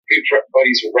good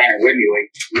buddies with Ryan Whitney.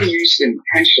 Like, we used to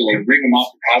intentionally ring him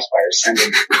off the pass by or send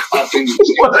him up in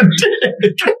What a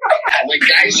dick. like,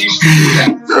 guys used to do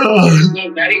that. There's no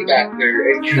netting back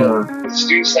there. And, the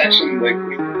student section,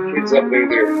 like, kids up there,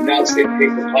 they're nuts. They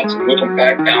take the putts and whip them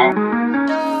back down.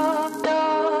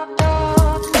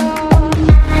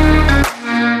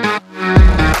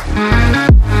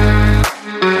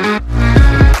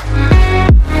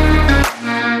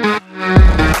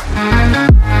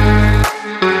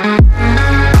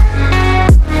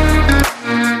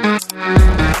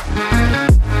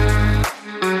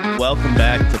 Welcome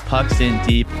back to Pucks In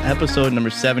Deep, episode number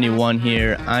 71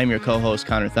 here. I'm your co-host,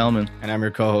 Connor Thellman. And I'm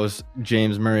your co-host,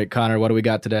 James Murray. Connor, what do we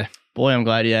got today? Boy, I'm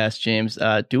glad you asked, James.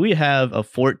 Do we have a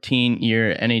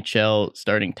 14-year NHL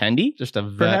starting tendy? Just a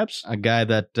vet, perhaps? a guy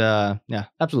that,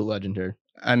 absolute legend here.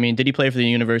 I mean, did he play for the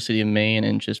University of Maine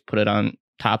and just put it on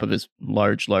top of his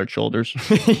large shoulders?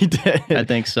 He did. I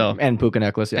think so. And Puka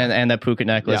necklace, yeah. And that Puka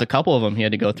necklace. Yeah. A couple of them he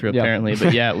had to go through, apparently.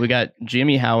 But yeah, we got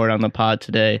Jimmy Howard on the pod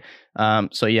today.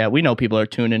 So yeah, we know people are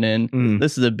tuning in.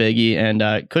 This is a biggie, and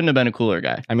couldn't have been a cooler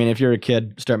guy. I mean, if you're a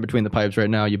kid starting between the pipes right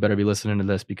now, you better be listening to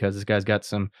this because this guy's got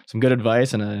some good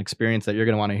advice and an experience that you're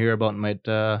going to want to hear about and might,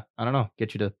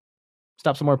 get you to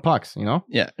stop some more pucks, you know?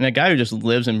 Yeah, and a guy who just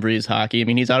lives and breathes hockey. I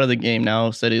mean, he's out of the game now.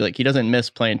 Said he doesn't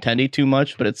miss playing tendy too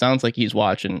much, but it sounds like he's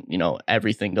watching,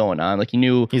 everything going on. Like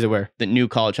he's aware. The new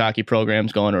college hockey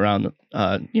programs going around.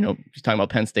 He's talking about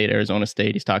Penn State, Arizona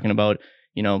State. He's talking about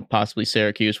possibly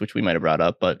Syracuse, which we might have brought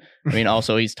up. But I mean,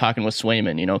 also he's talking with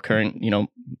Swayman, current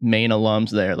Maine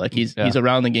alums there. Like he's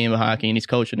around the game of hockey, and he's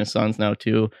coaching his sons now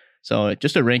too. So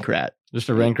just a rink rat. Just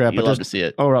a rink rat. But love to see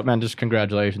it. Oh, man, just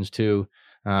congratulations to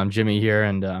Jimmy here,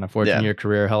 and on a 14-year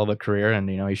career, hell of a career, and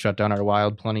he shut down our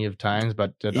Wild plenty of times,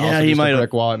 but also he just might a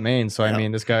brick wall at Maine. So I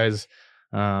mean, this guy's,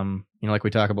 like we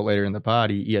talk about later in the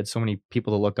pod, he had so many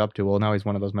people to look up to. Well, now he's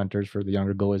one of those mentors for the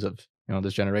younger goalies of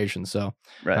this generation. So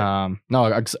right.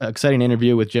 Exciting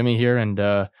interview with Jimmy here, and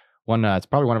it's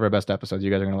probably one of our best episodes.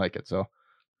 You guys are gonna like it. So.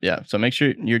 Yeah, so make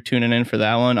sure you're tuning in for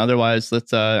that one. Otherwise,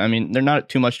 let's, they're not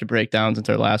too much to break down since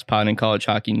our last pod in college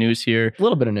hockey news here. A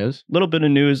little bit of news.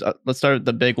 Let's start with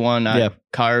the big one.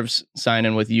 Carves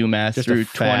signing with UMass Just through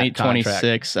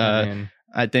 2026. I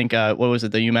think, what was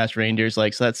it? The UMass Reindeers, so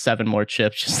that's 7 more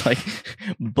chips just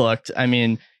booked. I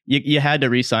mean, you had to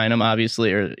re-sign him,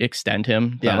 obviously, or extend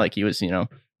him. Not like he was,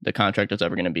 the contract was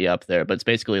ever going to be up there. But it's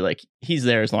basically he's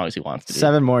there as long as he wants to be.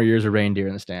 7 more years of reindeer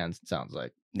in the stands, it sounds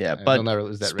like. Yeah, but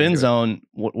Spin Zone,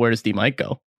 where does D Mike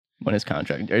go when his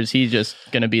contract? Or is he just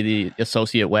going to be the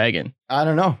associate wagon? I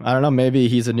don't know. Maybe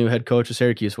he's a new head coach of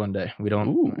Syracuse one day. We don't.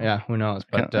 Ooh. Yeah, who knows?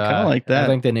 But kind of like that. I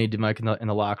think they need D Mike in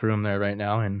the locker room there right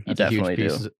now, and that's a huge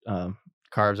piece of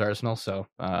Carves arsenal. So,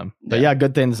 but yeah,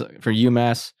 good things for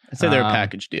UMass. I'd say they're a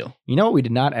package deal. You know what? We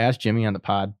did not ask Jimmy on the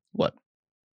pod. What?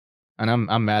 And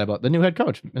I'm mad about the new head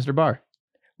coach, Mr. Barr.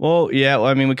 Well, yeah. Well,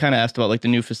 I mean, we kind of asked about the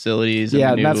new facilities.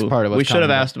 Yeah, that's part of it. We should have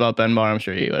asked about Ben Barr. I'm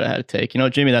sure he would have had a take.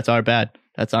 Jimmy, that's our bad.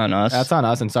 That's on us. That's on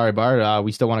us. And sorry, Barr.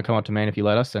 We still want to come out to Maine if you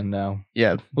let us. And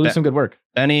we'll do some good work.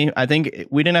 Benny, I think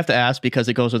we didn't have to ask because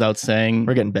it goes without saying.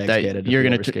 We're getting backskated. You're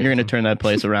gonna turn that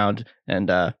place around,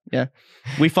 and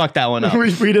we fucked that one up.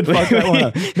 we did fuck that one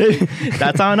up.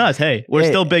 That's on us. Hey, we're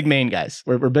still big Maine guys.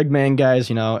 We're big Maine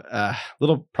guys.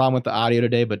 Little problem with the audio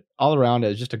today, but all around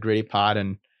it's just a gritty pod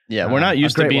and. Yeah, we're not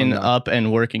used to being up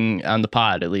and working on the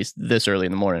pod, at least this early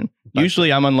in the morning.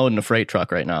 Usually I'm unloading a freight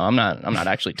truck right now. I'm not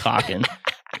actually talking.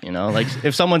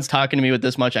 If someone's talking to me with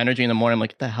this much energy in the morning, I'm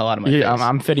like, get the hell out of my face.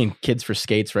 I'm fitting kids for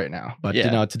skates right now. But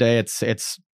today it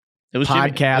was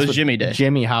podcast. It was Jimmy Day.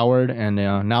 Jimmy Howard, and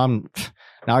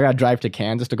now I got to drive to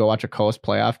Kansas to go watch a Coast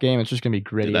playoff game. It's just going to be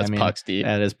gritty. Dude, that's pucks deep.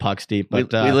 That is pucks deep.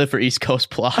 But we live for East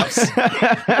Coast playoffs.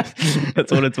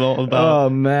 That's what it's all about. Oh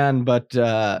man, but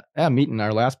meeting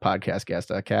our last podcast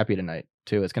guest, Cappy, tonight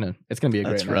too. It's gonna be a great.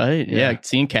 That's right. Yeah,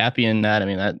 seeing Cappy in that. I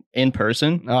mean, that in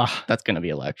person. That's gonna be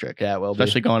electric. Yeah, well,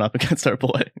 especially going up against our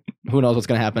boy. Who knows what's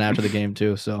gonna happen after the game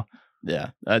too? So yeah,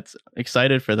 that's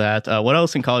excited for that. What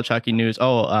else in college hockey news?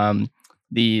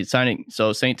 The signing.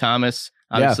 So St. Thomas.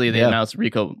 Obviously, they announced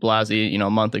Rico Blasi, a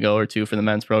month ago or 2 for the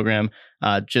men's program.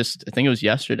 I think it was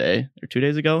yesterday or 2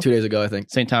 days ago. 2 days ago, I think.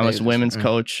 St. Thomas women's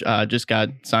coach just got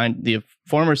signed. The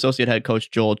former associate head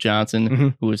coach, Joel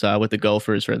Johnson, who was with the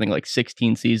Gophers for, I think,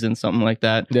 16 seasons, something like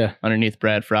that, underneath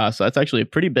Brad Frost. So that's actually a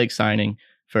pretty big signing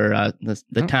for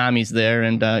the Tommies there.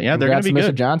 And they're going to be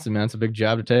good. Mr. Johnson, man. It's a big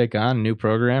job to take on, new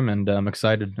program, and I'm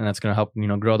excited. And that's going to help,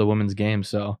 grow the women's game.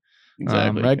 So.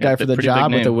 Exactly. Right guy for the Pretty big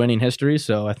job with a name. winning history.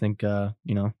 So I think, the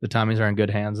Tommies are in good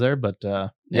hands there. But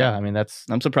yeah, I mean, that's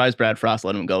I'm surprised Brad Frost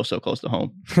let him go so close to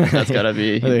home. That's got to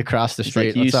be really across the He's street.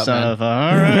 like, you What's up, son man? of a.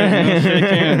 All right, let's shake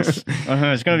hands.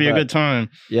 It's gonna be a But- good time.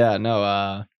 Yeah, no,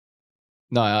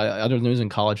 other news in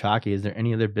college hockey. Is there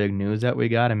any other big news that we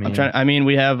got? I mean,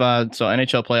 We have so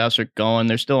NHL playoffs are going.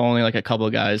 There's still only like a couple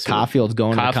of guys. Caulfield's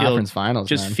going to the Caulfield conference finals.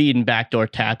 Just man. feeding backdoor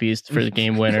tappies for the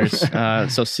game winners.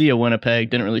 So see ya Winnipeg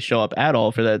didn't really show up at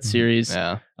all for that series.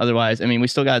 Yeah. Otherwise, I mean, we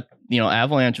still got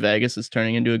Avalanche Vegas is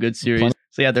turning into a good series. Plenty.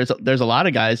 So yeah, there's a lot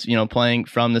of guys playing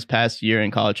from this past year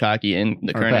in college hockey in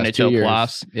the Or current past 2 NHL years.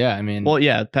 playoffs. Yeah, I mean, Well,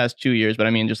 yeah, past 2 years, but I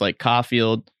mean just like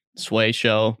Caulfield, Sway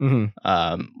Show. mhm.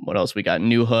 What else we got?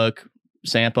 Newhook,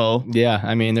 Sampo. Yeah,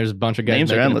 I mean, there's a bunch of guys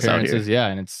Names are making endless out here. appearances. Yeah,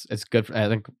 and it's good. I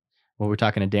think we were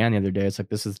talking to Dan the other day. It's like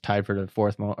this is tied for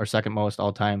the second most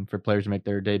all time for players to make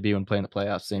their debut and play in the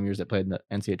playoffs. Same years they played in the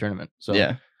NCAA tournament. So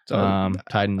Yeah. So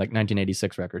tied in like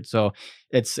 1986 record. So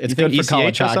it's you good think for ECH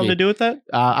college has something hockey. to do with that?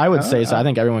 I would say so. I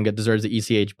think everyone deserves the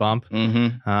ECH bump.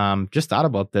 Mm-hmm. Just thought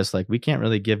about this. Like we can't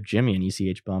really give Jimmy an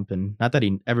ECH bump, and not that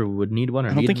he ever would need one or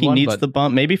I don't needed think he one, needs but the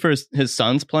bump. Maybe for his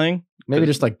sons playing. maybe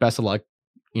just like best of luck.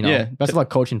 Yeah. Best of luck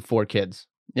coaching 4 kids.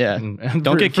 Yeah. And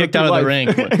Don't for- get for kicked good out of the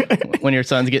life. rink when your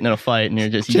son's getting in a fight and you're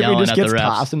just Jimmy yelling just at the gets refs.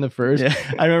 tossed in the first. Yeah.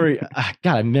 I remember,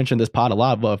 God, I mentioned this pod a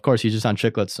lot. Well, of course, he's just on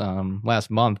Chicklets last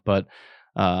month, but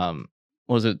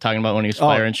Was it talking about when he was Oh,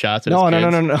 firing shots at no, his no,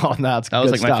 kids? no, that's That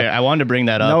was good like my stuff. favorite. I wanted to bring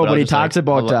that up. No, I but was he just like, talks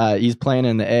about he's playing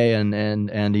in the A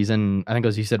and he's in, I think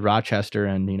he said Rochester,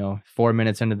 and 4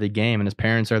 minutes into the game and his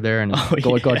parents are there and his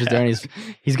goalie coach is there and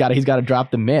he's got to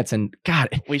drop the mitts, and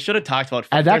God, we should have talked about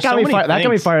and there's that got so me many that got me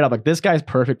things. fired up. Like this guy's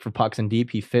perfect for pucks and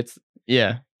deep. He fits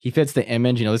Yeah. the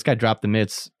image. This guy dropped the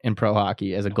mitts in pro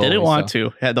hockey as a goalie. Didn't want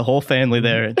to. Had the whole family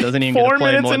there. It doesn't even get 4 to play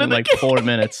minutes more into than the like game. 4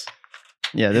 minutes.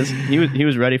 Yeah, he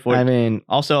was ready for it. I mean,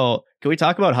 Also, can we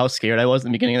talk about how scared I was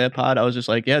in the beginning of that pod? I was just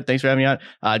like, yeah, thanks for having me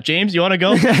on. James, you want to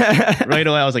go? Right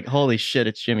away, I was like, holy shit,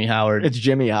 it's Jimmy Howard. it's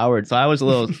Jimmy Howard. So I was a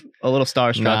little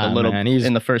starstruck Nah, a little man, he's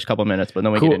in the first couple minutes, but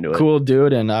then we get into it. Cool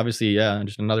dude, and obviously, yeah,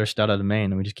 just another stud out of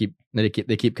Maine, and we just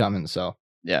they keep coming. So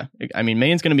Yeah, I mean,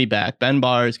 Maine's going to be back. Ben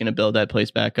Barr is going to build that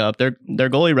place back up. Their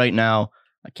goalie right now,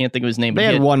 I can't think of his name. they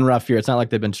But had one rough year. It's not like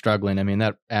they've been struggling. I mean,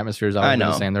 that atmosphere is always I been the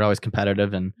know. same. They're always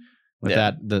competitive, and with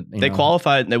Yeah. that, They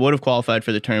qualified. They would have qualified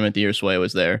for the tournament the year Sway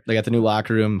was there. They got the new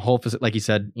locker room, like you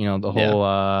said, the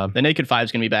whole The Naked Five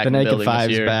is going to be back the in the Naked building this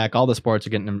Five's year. back. All the sports are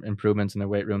getting improvements in their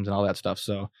weight rooms and all that stuff.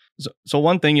 So So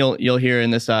one thing you'll hear in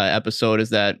this episode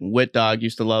is that Whit Dog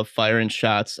used to love firing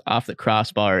shots off the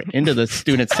crossbar into the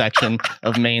student section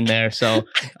of Maine there. So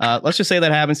let's just say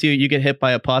that happens to you. You get hit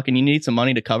by a puck and you need some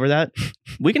money to cover that.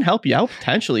 We can help you out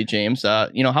potentially, James.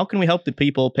 How can we help the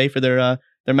people pay for their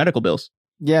medical bills?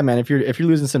 yeah, man, if you're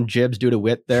losing some jibs due to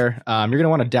wit there, you're gonna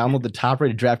want to download the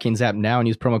top-rated DraftKings app now and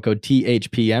use promo code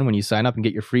THPN when you sign up and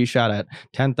get your free shot at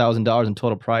 $10,000 in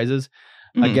total prizes.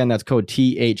 Again, that's code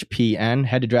THPN.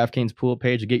 Head to DraftKings pool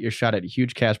page to get your shot at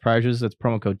huge cash prizes. That's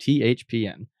promo code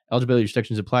THPN. Eligibility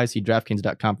restrictions apply. See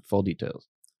DraftKings.com for full details.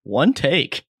 One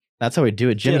take. That's how we do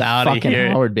it. Jimmy Get outta fucking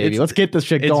here. Howard, baby. It's- Let's get this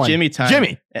shit It's going. Jimmy time.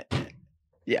 Jimmy.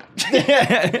 Yeah.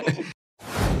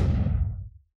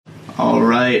 All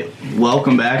right.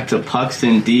 Welcome back to Pucks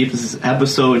in Deep. This is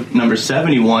episode number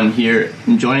 71 here.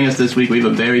 And joining us this week, we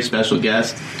have a very special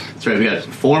guest. That's right. We got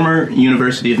former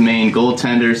University of Maine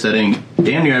goaltender setting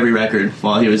damn near every record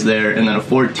while he was there, and then a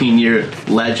 14-year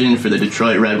legend for the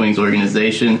Detroit Red Wings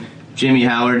organization, Jimmy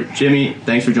Howard. Jimmy,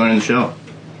 thanks for joining the show.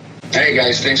 Hey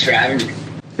guys, thanks for having me.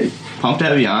 Hey, pumped to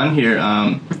have you on here.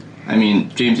 I mean,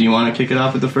 James, do you want to kick it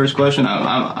off with the first question?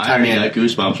 I already got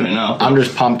goosebumps right now. I'm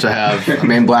just pumped to have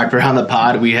Maine Blackbird on the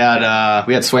pod. We had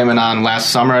Swayman on last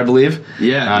summer, I believe.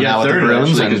 Yeah, now with the third Bruins,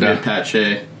 actually, 'cause and we had Pat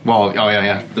Shea, well, oh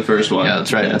yeah. the first one. Yeah,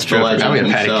 that's right. That's the true. legend Now we have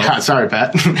Patty. himself. God, sorry,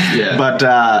 Pat. Yeah. But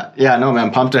no,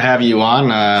 man, pumped to have you on.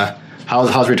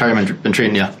 How's retirement been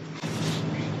treating you?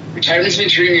 Retirement's been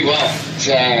treating me well. It's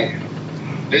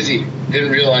busy.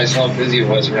 Didn't realize how busy it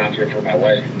was around here for my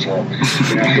wife until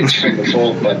I joined the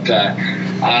fold. But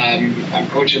I'm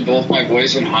coaching both my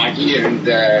boys in hockey, and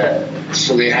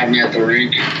so they have me at the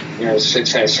rink,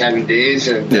 6 out of 7 days,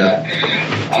 and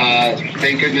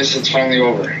thank goodness it's finally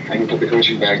over. I can put the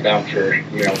coaching bag down for a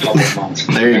couple of months.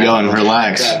 There you go, and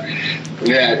relax.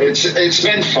 Yeah, it's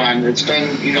been fun. It's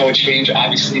been a change.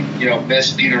 Obviously,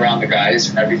 miss being around the guys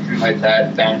and everything like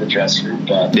that down the dressing room.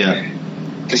 But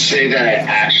to say that I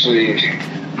actually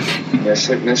miss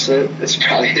it, it's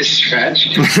probably a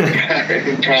stretch.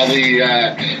 Probably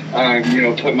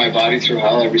put my body through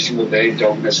hell every single day.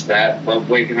 Don't miss that. But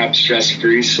waking up stress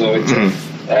free, so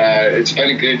it's been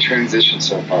a good transition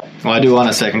so far. Well, I do want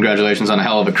to say congratulations on a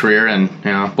hell of a career, and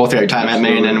both your time at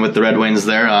Maine and with the Red Wings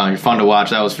there. You're fun to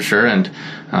watch, that was for sure. And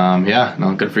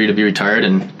good for you to be retired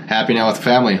and happy now with the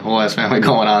family, whole ass family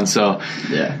going on. So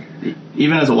yeah,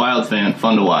 even as a Wild fan,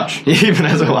 fun to watch. Even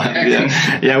as a Wild,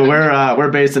 yeah. We're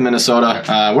based in Minnesota.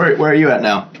 Where are you at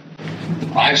now?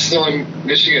 I'm still in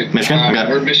Michigan. Michigan?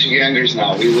 Okay. We're Michiganders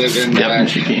now. We live in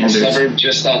a suburb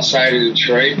just outside of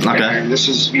Detroit. Okay. And this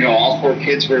is, all 4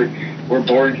 kids were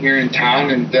born here in town,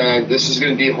 and this is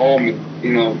going to be home,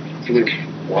 for the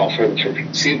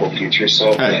foreseeable future.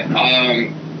 So, so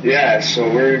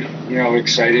we're,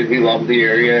 excited. We love the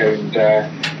area and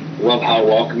love how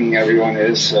welcoming everyone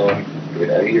is. So,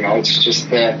 it's just,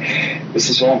 this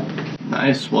is home.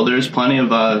 Nice. Well, there's plenty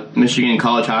of Michigan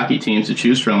college hockey teams to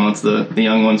choose from once the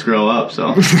young ones grow up.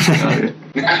 So have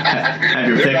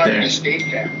your pick there. State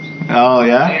fans. Oh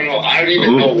yeah. I don't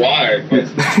even know why,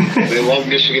 but they love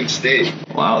Michigan State.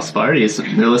 Wow, Sparties!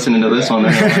 They're listening to this one.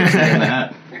 They're like,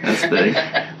 that. That's big.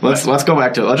 Let's go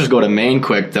back to. Let's just go to Maine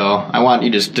quick though. I want you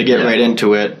just to get right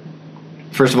into it.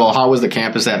 First of all, how was the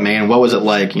campus at Maine? What was it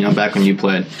like? Back when you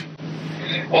played.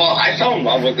 Well, I fell in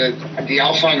love with it. The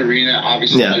Alphon Arena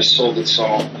obviously just sold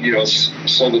itself. But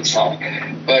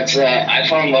I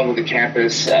fell in love with the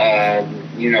campus.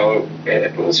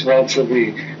 It was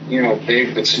relatively,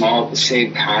 big but small at the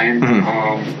same time.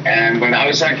 Mm-hmm. And when I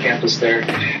was on campus there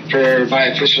for my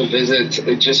official visit,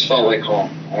 it just felt like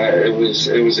home. It was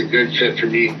a good fit for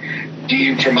me.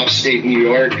 Being from upstate New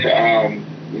York,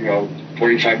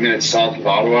 45 minutes south of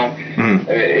Ottawa,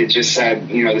 it just had,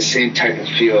 the same type of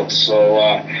feel. So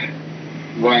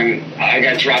when I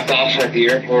got dropped off at the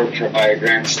airport by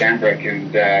Grant Stanbrook,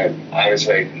 and I was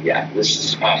like, this is a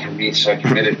spot for me. So I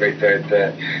committed right there at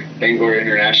the Bangor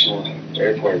International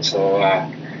Airport. So,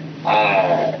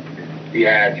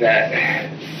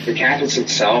 the campus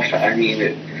itself,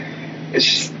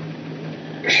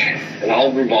 it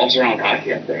all revolves around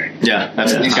hockey up there. Yeah,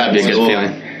 that's gotta be a good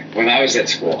feeling. When I was at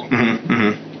school.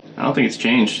 I don't think it's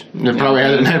changed. It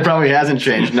probably hasn't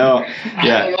changed. No. I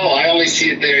don't know. I only see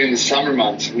it there in the summer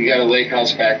months. We got a lake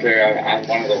house back there on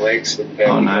one of the lakes. And, nice. We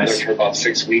lived there for about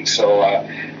 6 weeks. So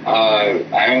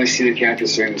I only see the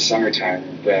campus during the summertime.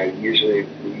 Usually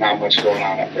not much going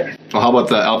on up there. Well, how about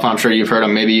the Alphon? I'm sure you've heard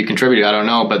them. Maybe you contributed. I don't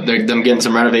know. But they're them getting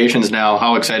some renovations now.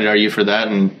 How excited are you for that?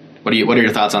 And what are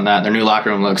your thoughts on that? Their new locker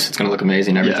room it's going to look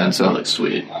amazing and everything. So it looks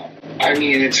sweet.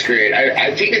 It's great.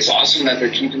 I think it's awesome that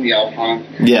they're keeping the Alphon.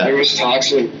 Yeah. There was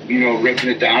talks of, ripping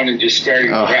it down and just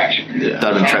starting fresh. Yeah,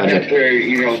 that would be tragic.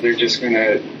 They're just going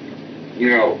to,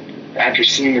 after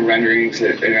seeing the renderings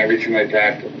and everything like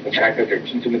that, the fact that they're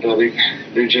keeping the building,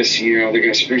 they're just, they're going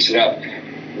to spruce it up,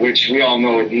 which we all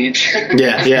know it needs.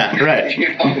 Yeah, right.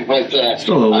 But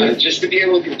just to be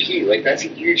able to compete, that's a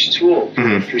huge tool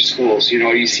for schools.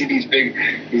 You see these Big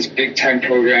Ten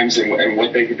programs and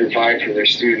what they can provide for their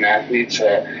student athletes.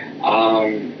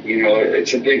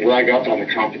 It's a big leg up on the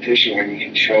competition when you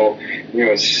can show,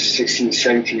 a 16,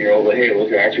 17-year-old, hey,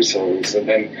 look at our facilities. And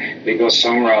then they go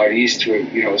somewhere out east to,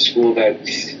 a school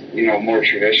that's, more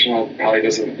traditional, probably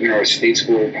doesn't, a state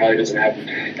school probably doesn't have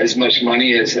as much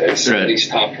money as some of these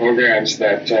top programs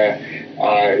that,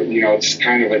 it's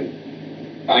kind of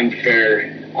an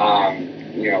unfair,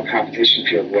 competition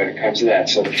field when it comes to that.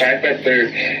 So the fact that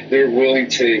they're willing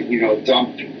to,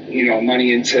 dump,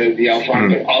 money into the Alphon,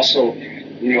 but also,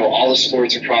 all the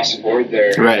sports across the board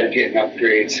there are getting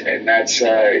upgrades, and that's,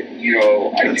 I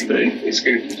think it's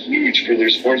going to be huge for their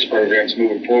sports programs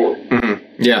moving forward.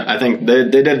 Yeah, I think they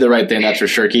did the right thing, that's for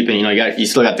sure. Keeping, you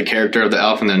still got the character of the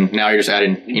Elf, and then now you're just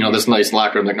adding, this nice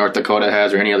locker room like North Dakota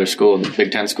has or any other school, the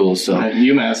Big Ten schools. So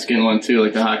UMass getting one too,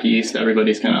 like the Hockey East,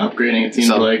 everybody's kind of upgrading, it seems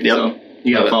like. Yep. So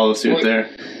you got to follow suit there.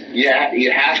 Yeah,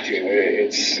 you have to.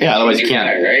 Otherwise you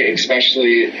can't, right?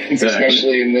 Especially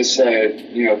in this,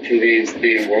 today's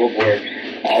day and world where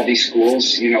all these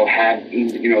schools, have,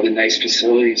 the nice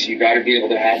facilities. You got to be able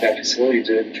to have that facility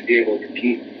to be able to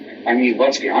compete.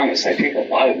 Let's be honest. I think a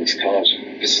lot of these college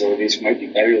facilities might be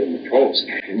better than the pros.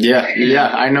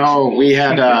 Yeah. I know. We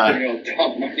had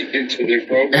dump money into their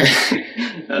program.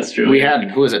 That's true. We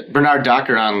had Bernard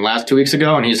Docker on 2 weeks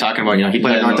ago, and he's talking about he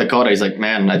played at North Dakota. He's like,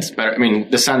 man, that's better.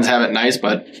 The Suns have it nice,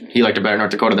 but he liked it better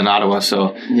North Dakota than Ottawa.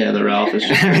 So the Ralph is.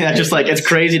 That's just it's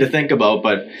crazy to think about,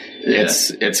 but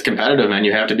it's competitive, man.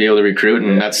 You have to be able to recruit,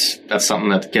 and that's something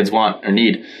that the kids want or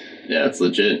need. Yeah, it's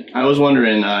legit. I was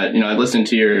wondering, I listened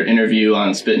to your interview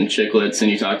on Spittin' Chicklets,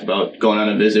 and you talked about going on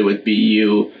a visit with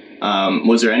BU.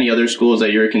 Was there any other schools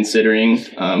that you were considering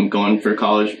going for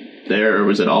college there, or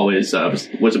was it always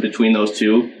was it between those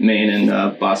two, Maine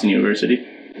and Boston University?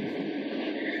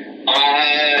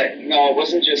 No, it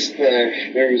wasn't just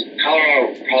there was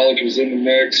Colorado College was in the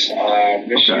mix,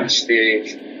 Michigan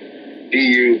State,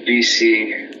 BU,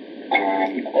 BC,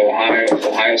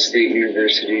 Ohio State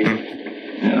University.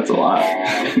 Yeah, that's a lot.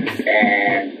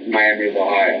 And Miami of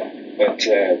Ohio. But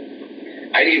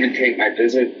I didn't even take my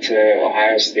visit to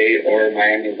Ohio State or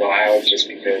Miami of Ohio just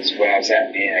because when I was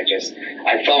at Maine,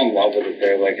 I fell in love with it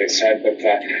there, like I said. But,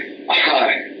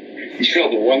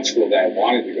 the one school that I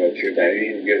wanted to go to that I didn't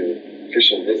even get an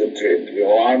official visit to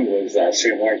go on was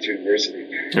St. Lawrence University.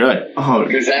 Really? Oh.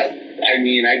 Because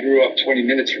I grew up 20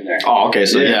 minutes from there. Oh, okay.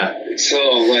 So, yeah. So,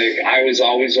 I was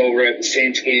always over at the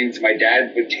Saints games. My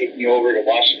dad would take me over to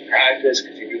watch them practice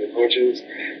because he knew the coaches.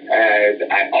 And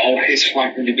I always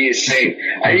wanted to be a Saint.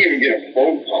 I didn't even get a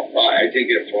phone call. I did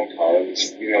get a phone call. It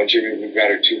was, Jimmy, we've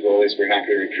got our 2 goalies. We're not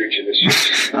going to recruit you this year.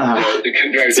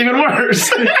 It's even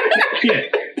worse.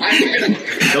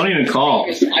 Don't even call.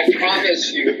 I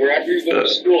promise you, wherever you go to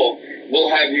school, we'll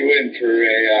have you in for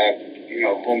a,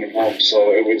 home and home.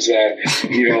 So it was, at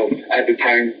the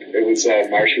time, it was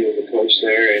Marshall was the coach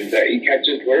there, and he kept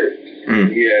his word.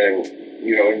 He,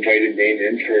 invited Maine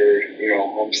in for,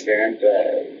 homestand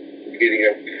beginning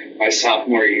of my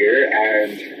sophomore year,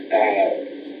 and,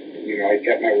 I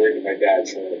kept my word to my dad.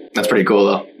 So that's pretty cool,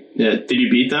 though. Yeah. Did you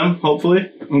beat them,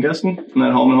 hopefully, I'm guessing, in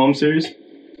that home and home series?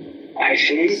 I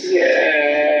think,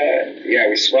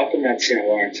 we swept them at St.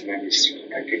 Lawrence, and then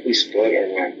I think we split or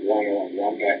went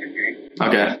 1-1 back in Maine.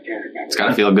 Okay. It's got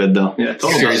to feel good, though. Yeah,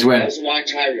 totally. Series win. That was a long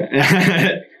time ago.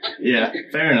 Yeah,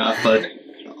 fair enough, but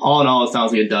all in all, it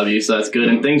sounds like a W, so that's good.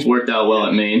 And things worked out well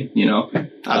at Maine,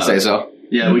 I'd say so.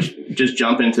 Yeah, we should just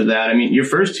jump into that. I mean, your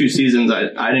first 2 seasons,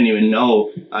 I didn't even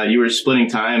know you were splitting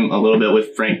time a little bit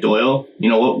with Frank Doyle.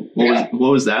 What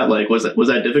was that like? Was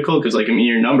that difficult? Because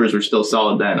your numbers were still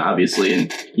solid then, obviously,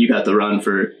 and you got the run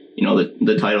for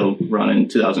the title run in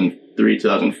 2003,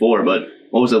 2004. But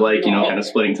what was it like? Kind of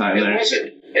splitting time there.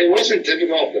 It wasn't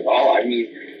difficult at all. I mean,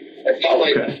 I felt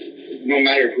like no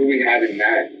matter who we had in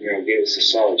that, gave us a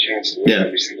solid chance to win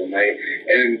every single night.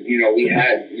 And, we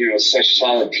had, such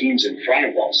solid teams in front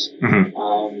of us. Mm-hmm.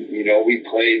 We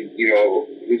played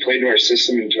to our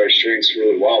system and to our strengths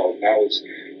really well. And that was,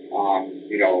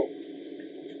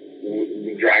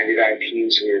 we grinded on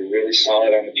teams who were really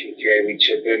solid on the PK. We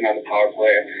chipped in on the power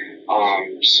play.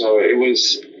 So it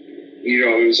was,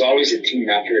 it was always a team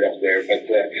effort up there. But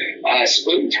the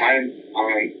splitting time,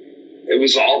 it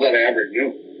was all that I ever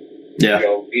knew. Yeah.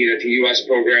 Being at the U.S.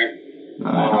 program,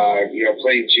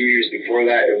 playing juniors before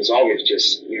that, it was always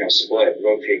just, split,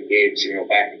 rotate games,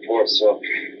 back and forth. So,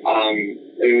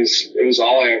 it was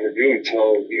all I ever knew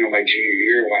until, my junior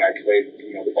year when I played,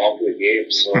 the bulk of the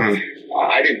games. So,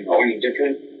 I didn't know any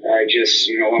different. I just,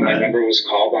 when my number was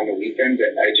called on the weekend,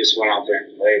 I just went out there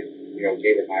and played,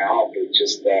 gave it my all. But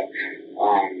just, it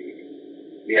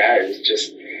was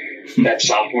just, that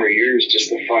sophomore year was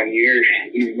just a fun year,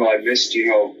 even though I missed,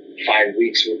 5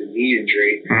 weeks with a knee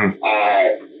injury.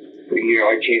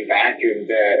 I came back and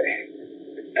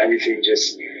everything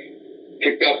just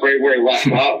picked up right where it left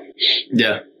off.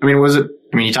 Yeah.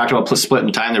 You talked about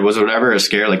splitting time there. Was it ever a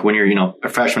scare? Like when you're, a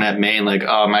freshman at Maine, like,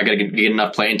 oh, am I going to get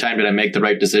enough playing time? Did I make the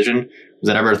right decision? Was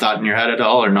that ever a thought in your head at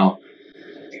all or no?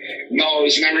 No, it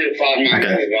was never a thought in my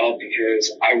head at all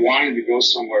because I wanted to go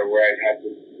somewhere where I'd have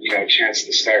the chance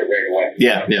to start right away.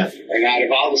 Yeah. And out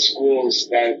of all the schools,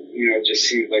 that, just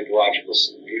seemed like the logical,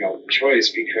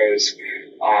 choice because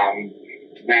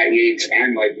Matt Yates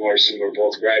and Mike Morrison were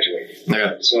both graduating.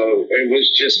 Okay. So it was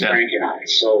just Frank and I.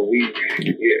 So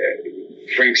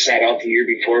Frank sat out the year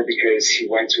before because he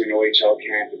went to an OHL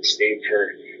camp and stayed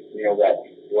for, that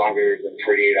longer than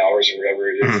 48 hours or whatever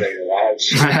it is they allow.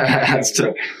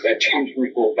 That time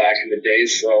rule back in the day.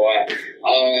 So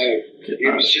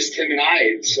it was just him and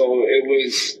I. So it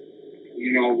was,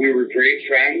 we were great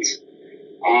friends.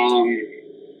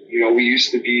 We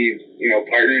used to be,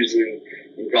 partners in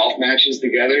golf matches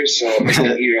together. So, I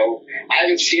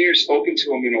haven't seen or spoken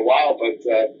to him in a while, but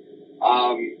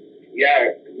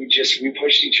we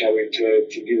pushed each other to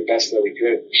do the best that we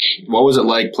could. What was it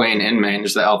like playing in Maine,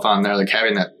 just the alpha on there, like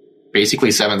having that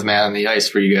basically seventh man on the ice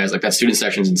for you guys? Like that student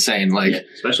section's insane. Like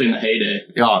especially in the heyday.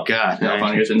 Oh God. The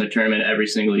alpha in the tournament every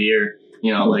single year.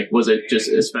 Was it just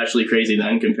especially crazy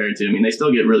then compared to, they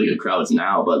still get really good crowds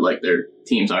now, but like their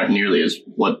teams aren't nearly as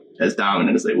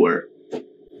dominant as they were.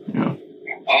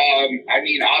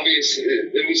 Obviously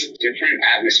it was a different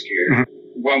atmosphere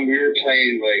when we were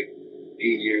playing like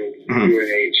BU,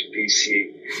 UNH,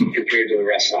 BC compared to the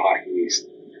rest of the Hockey East.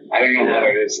 I don't know how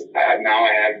it is. Now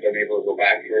I haven't been able to go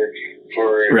back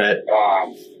for a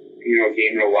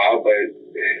game in a while, but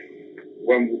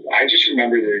when I just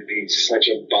remember there'd be such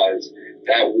a buzz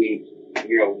that week,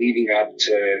 leading up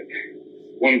to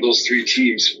one of those 3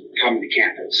 teams coming to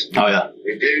campus. Oh yeah.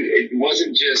 It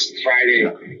wasn't just Friday,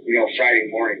 Friday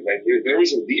morning. Like there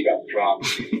was a lead up from,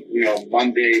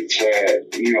 Monday to,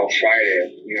 Friday,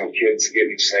 kids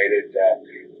getting excited that,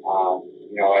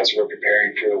 as we're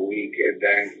preparing for the week, and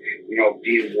then,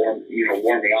 being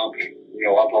warming up,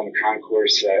 up on the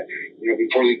concourse,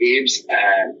 before the games,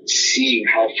 and seeing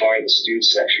how far the student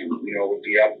section, would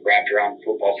be up, wrapped around the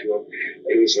football field.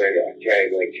 It was like, okay,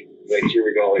 like here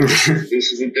we go. Like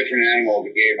this is a different animal of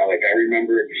the game. I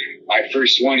remember my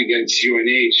first one against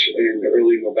UNH in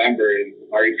early November, and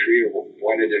Ari Kriya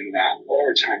won it in that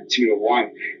overtime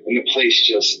 2-1, and the place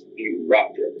just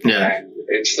erupted. Yeah. And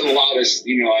it's the loudest,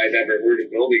 I'd ever heard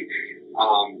of building,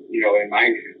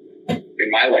 in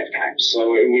my lifetime.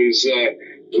 So it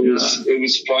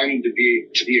was fun to be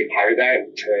a part of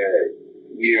that, to,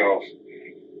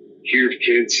 hear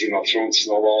kids, throwing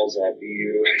snowballs at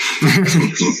BU,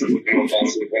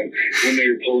 when they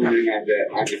were pulling in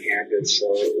onto campus. So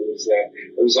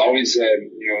it was always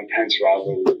intense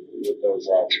rivalry with those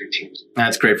 2 teams.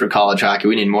 That's great for college hockey.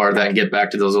 We need more of that and get back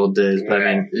to those old days. But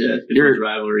I mean, your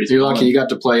rivalries. You're lucky you got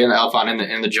to play in Alphon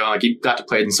in the Joe. Like you got to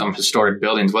play in some historic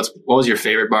buildings. What was your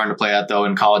favorite barn to play at though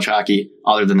in college hockey,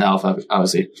 other than the Alpha,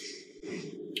 obviously?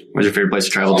 What's your favorite place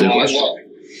to travel to?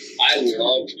 I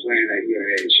loved playing at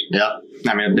UNH. Yeah,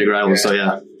 I mean a big rival. So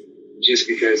yeah, just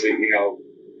because of,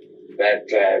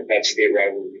 that state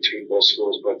rivalry between both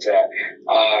schools, but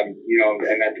and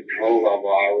at the pro level,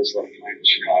 I always loved playing in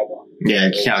Chicago.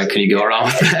 Yeah, can you go wrong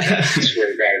with that? Madison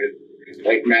Square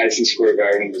Garden, Madison Square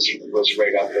Garden was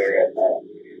right up there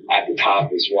at the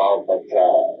top as well. But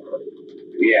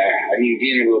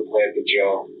being able to play at the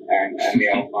Joe and the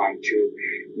Alphon too,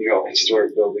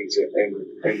 historic buildings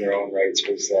in their own rights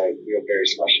was very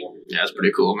special. Yeah, it's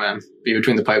pretty cool, man. Be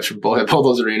between the pipes for both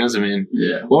those arenas. I mean,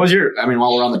 yeah. While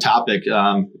we're on the topic,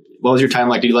 what was your time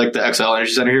like? Do you like the XL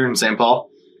Energy Center here in St. Paul?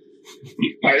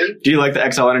 Pardon? Do you like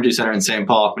the XL Energy Center in St.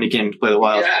 Paul when you came to play the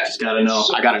Wild? Yeah, just gotta know.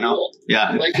 So I gotta know. Cool.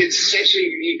 Yeah. It's such a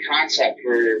unique concept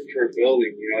for a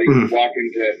building. You can walk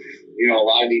into a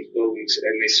lot of these buildings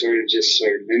and they sort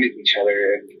of mimic each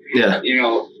other. And, yeah.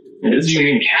 It is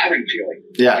unique. Cabin feeling.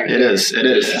 Yeah, it is. It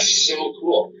is. It's so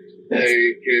cool.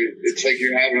 It's like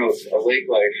you're having a lake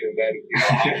life, and then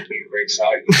hockey breaks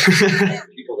out.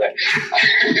 People that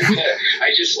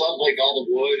I just love all the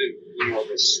wood and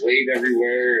the slate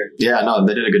everywhere. And, yeah, no,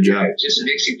 they did a good job. It just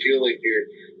makes you feel like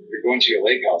you're going to your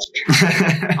lake house.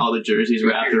 All the jerseys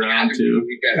wrapped around too.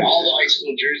 We got all the high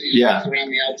school jerseys wrapped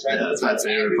around the outside. Yeah, that's my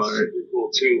favorite part. Super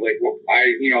cool too.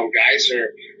 Guys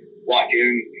are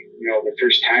walking the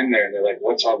first time there, and they're like,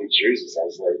 "What's all these jerseys?" I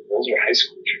was like, "Those are high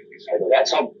school jerseys." I go,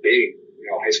 "That's how big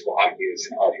high school hockey is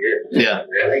out here." Yeah.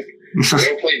 Really? We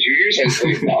don't play juniors. I was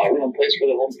like, "No, everyone plays for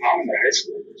the hometown in their high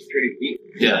school." It's pretty neat.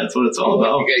 Yeah, that's what it's all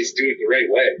about. You guys do it the right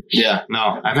way. Yeah,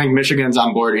 no, I think Michigan's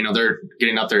on board. They're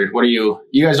getting up there. What are you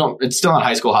guys don't? It's still not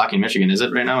high school hockey in Michigan, is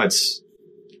it? Right now,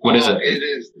 what is it? It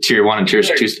is Tier 1 and Tier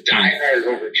 2. Diehard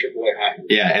over AAA hockey.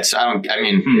 Yeah, it's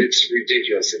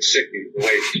ridiculous. It's sickening the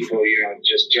way people,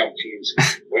 just jump teams,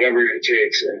 whatever it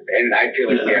takes. And I feel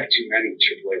like we have too many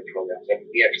AAA programs. I mean,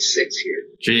 we have 6 here.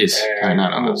 Jeez, I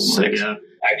not know 6. Yeah.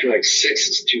 I feel like 6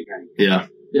 is too many. Yeah.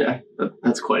 Yeah,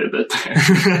 that's quite a bit there.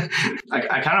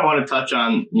 I kind of want to touch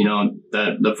on,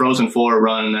 the Frozen Four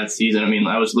run in that season. I mean,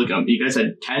 I was looking up, you guys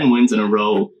had 10 wins in a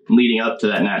row leading up to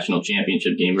that national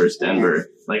championship game versus Denver.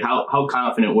 Like, how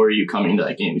confident were you coming into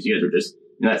that game? Because you guys were just,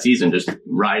 in that season, just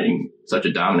riding such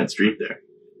a dominant streak there.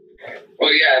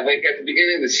 Well, yeah, at the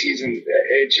beginning of the season,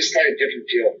 it just had a different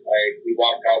feel. We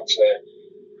walked out to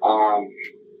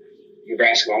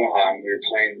Nebraska Omaha, and we were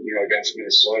playing, against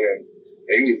Minnesota.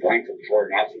 I think we blanked them 4-0.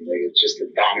 It's just a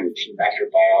dominant team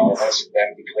effort by all of us. And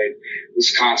then we played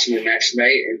Wisconsin the next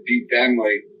night and beat them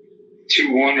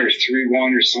 2-1 or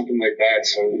 3-1 or something like that.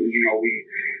 So,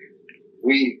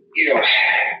 we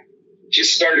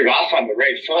just started off on the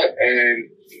right foot, and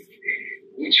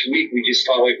each week we just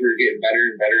felt like we were getting better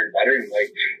and better and better. And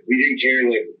we didn't care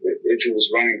if it was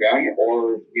run and gun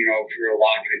or, if we were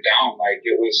locking it down.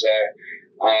 It was,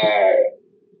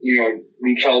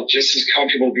 we felt just as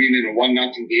comfortable being in a 1-0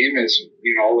 game as,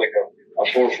 a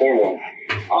 4-4 one.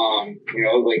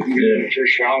 Even in the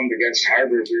first round against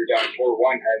Harvard, we were down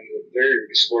 4-1, heading to the third,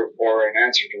 we scored 4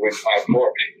 unanswered to win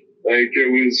 5-4. It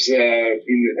was,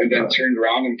 and then turned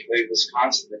around and played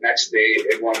Wisconsin the next day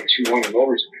and won 2-1 in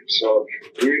overtime. So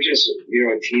we were just,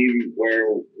 a team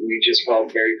where we just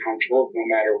felt very comfortable no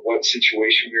matter what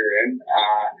situation we were in,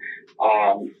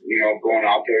 going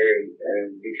out there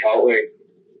and we felt like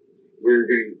we were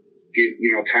going to get,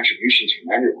 contributions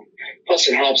from everyone. Plus,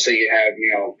 it helps that you have,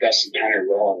 Dustin Penner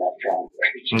rolling up front.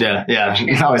 Yeah.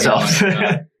 It always helps.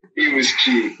 He was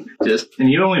key. And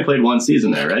you only played one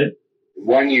season there, right?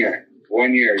 1 year.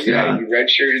 1 year. Yeah. He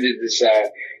redshirted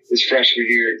this freshman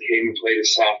year, came and played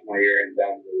his sophomore year, and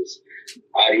then was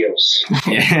adios.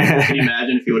 Can you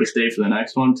imagine if he would have stayed for the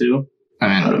next one too? I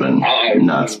mean, it would have been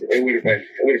nuts. It would have been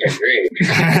great.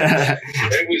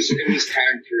 it was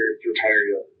time for Penner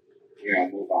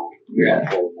to, move on. We all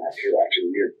told him that too after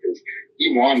the year because he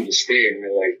wanted to stay, and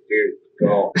we're like, dude,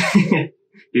 go.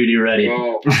 Dude, you ready?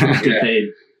 Go. Get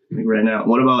paid right now.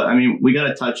 What about? I mean, we got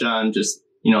to touch on just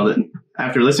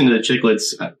after listening to the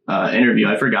Chicklets interview,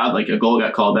 I forgot a goal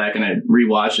got called back, and I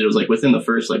rewatched it. It was within the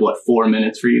first 4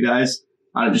 minutes for you guys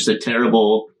on just a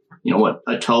terrible,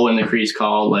 a toe in the crease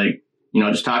call.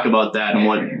 Just talk about that and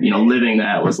what living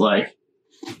that was like.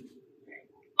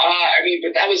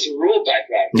 But that was the rule back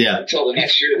then. Yeah. Until the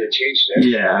next year they changed it.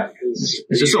 Yeah. It's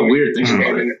just so weird thinking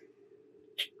about it.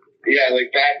 Yeah,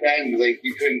 back then,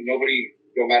 you couldn't. Nobody,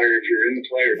 no matter if you're in the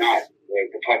play or not.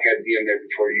 The puck had to be in there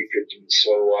before you could do.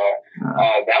 So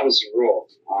that was the rule.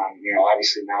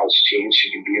 Obviously now it's changed.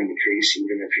 You can be in the crease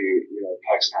even if the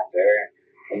puck's not there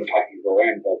and the puck can go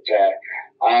in. But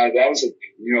that was a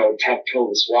tough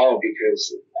pill to swallow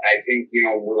because I think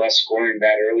with us scoring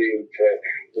that early into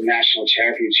the national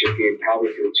championship game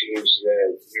probably could have changed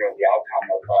the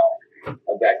outcome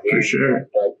of that game. For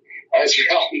sure. But as we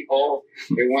all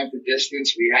know, it went the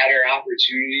distance. We had our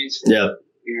opportunities. Yeah.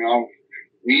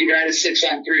 We even had a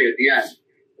 6-on-3 at the end.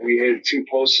 We had 2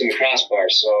 posts and a crossbar.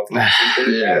 So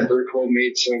Burkholm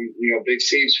made some, big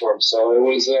saves for him. So it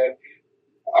was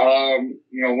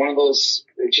one of those.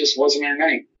 It just wasn't our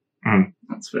night.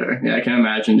 That's fair. Yeah, I can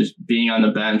imagine just being on the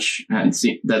bench and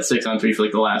see that 6-on-3 for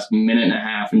the last minute and a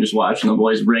half, and just watching the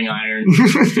boys ring iron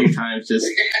a few times, just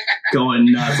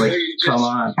going nuts. Come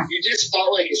on. You just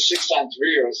felt like a 6-on-3.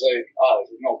 It was there's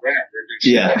no brainer.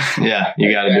 Yeah,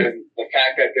 you got to do it. The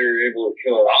fact that they were able to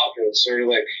kill it off, it was sort of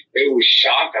they was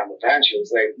shocked on the bench. It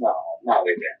was no,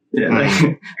 they didn't. Yeah,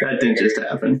 that didn't just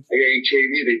happen. Are you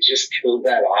kidding me? They just killed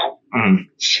that off.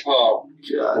 So,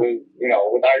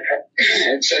 with our,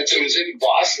 and since it was in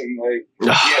Boston, we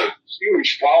had a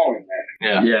huge following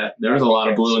there. Yeah, there was a lot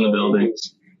of blue in the building.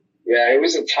 It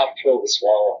was a tough pill to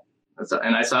swallow.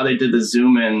 And I saw they did the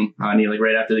zoom in on you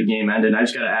right after the game ended. And I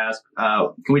just got to ask,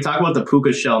 can we talk about the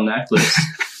puka shell necklace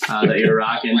that you're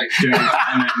rocking during your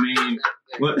time at Maine?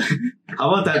 How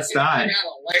about that style? It had a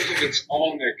life of its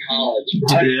own at college.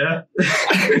 Yeah.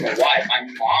 I don't know why. My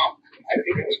mom, I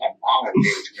think it was my mom who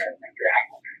gave it to me. My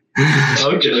grandma.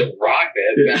 Okay. Just rocked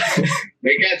it. Yeah.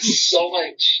 They got so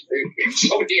many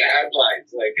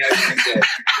headlines.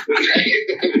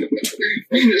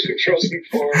 They just were trusting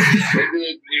for the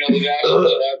national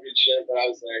championship, and I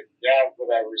was like, yeah,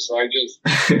 whatever. So I just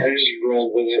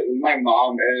rolled with it. My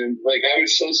mom, and I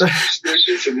was so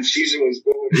superstitious, and the season was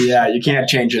going. Yeah, you can't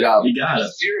change it up. You got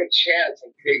it. Zero chance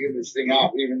of taking this thing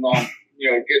off, even though I'm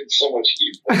getting so much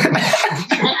heat for it.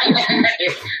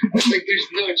 I was like, there's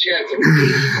no chance of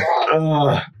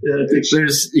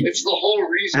it's the whole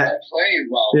reason I'm playing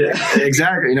well. Yeah,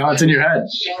 exactly. It's in your head.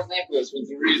 Shell necklace was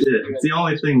the reason. Yeah, it's the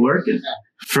only thing working. Yeah.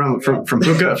 From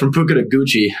Puka to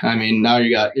Gucci. I mean, now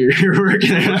you're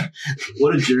working.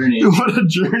 What a journey! What a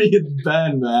journey it's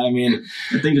been, man. I mean,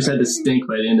 I think just had to stink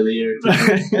by the end of the year.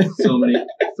 So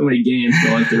many games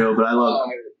going through, but I love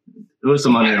it. It was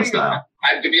some unreal style.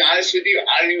 To be honest with you,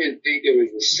 I don't even think it was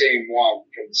the same one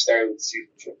from the start of the season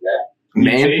to that.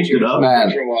 Man, changed it up. Man.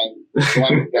 Different one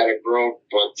that it broke,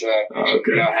 but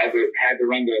had to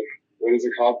run the, what is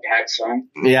it called, Pac Sun?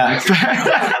 Yeah.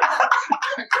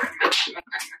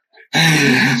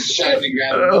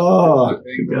 Oh,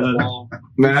 God.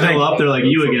 Man, I go up there like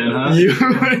you again, huh?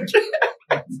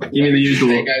 Give me the usual.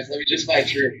 Hey guys, let me just buy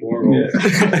 3 or 4. Yeah.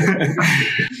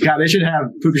 God, they should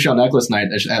have puka shell necklace night.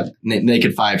 They should have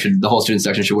Naked 5. The whole student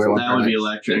section should wear one. That would be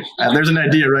electric. There's an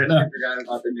idea right now. I forgot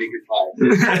about the Naked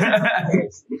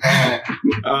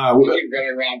 5. We keep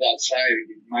running around outside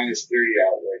and minus 30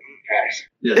 out guys.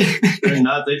 Yeah, they're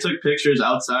not. They took pictures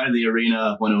outside of the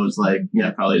arena when it was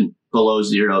probably below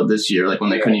 0 this year, when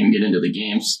they couldn't even get into the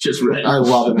games. Just ready. I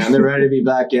love it, man. They're ready to be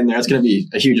back in there. It's going to be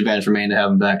a huge event for Maine to have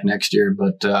them back next year.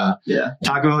 But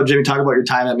talk about your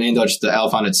time at Maine, though, just the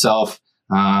Alphon itself,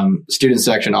 student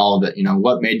section, all of it.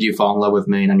 What made you fall in love with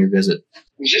Maine on your visit?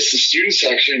 Just the student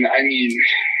section. I mean,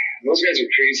 those guys are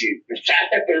crazy. The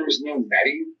fact that there was no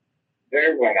netting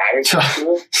there when I was in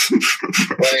school,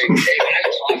 I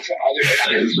talked to other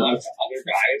guys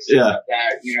Yeah.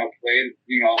 that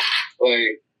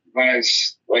played, when I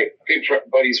was like good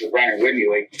buddies with Ryan Whitney,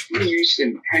 like he used to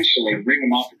intentionally bring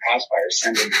him off the pacifier,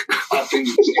 send him up in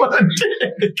What a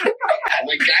dick.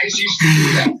 like guys used to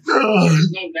do that.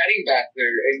 There's no netting back there,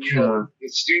 and you know the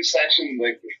student section,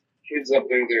 like the kids up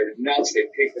there, they're nuts. They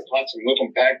take the putts and whip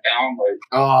them back down. Like,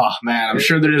 oh man, I'm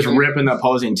sure they're just ripping the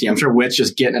opposing team. I'm sure Witt's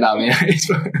just getting it on the ice.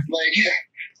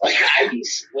 like I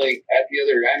was like at the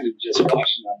other end and just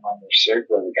watching them on their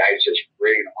circle, and the guys just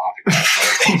bringing them off the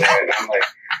ground, and I'm like,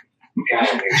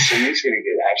 God, like, somebody's gonna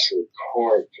get absolute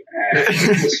corked.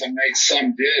 And some nights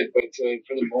some did, but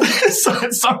for the most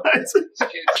part, Sometimes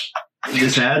kids, You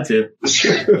just had to.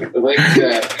 like,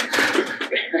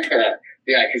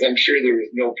 yeah, because I'm sure there was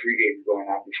no pregame going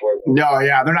on before that. no,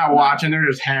 yeah, they're not watching. They're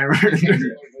just hammered.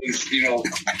 You know,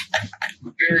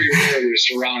 very rare there's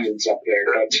surroundings up there,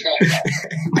 but yeah,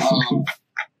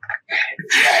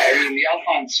 I mean the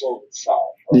Alphonse sold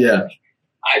itself. Yeah.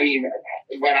 I mean,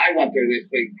 when I went there, they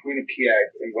played Quinnipiac,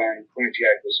 and when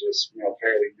Quinnipiac was just, you know,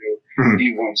 fairly new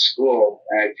D1 school,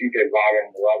 and I think they bought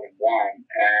them 11-1,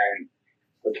 and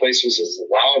the place was as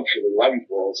loud for the 11th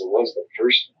goal as it was the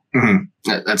first one.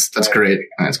 Mm-hmm. That's great.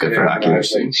 That's good for hockey. I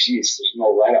was like, geez, there's no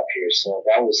let up here, so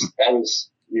that was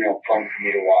you know, fun for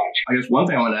me to watch. I guess one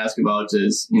thing I want to ask about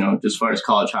is, you know, just as far as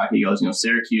college hockey goes, you know,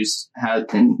 Syracuse has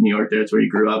in New York, that's where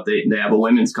you grew up. They have a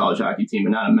women's college hockey team,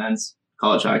 but not a men's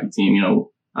college hockey team. You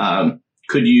know,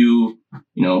 could you,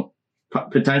 you know,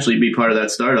 potentially be part of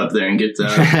that startup there and get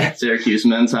Syracuse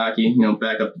men's hockey, you know,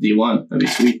 back up to D1? That'd be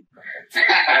sweet.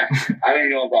 I don't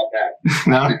know about that.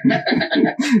 No,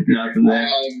 nothing there.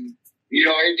 You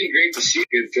know, it'd be great to see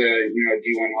it, you know,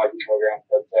 D1 hockey program,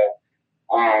 but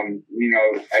you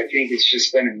know, I think it's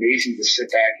just been amazing to sit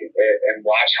back and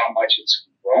watch how much it's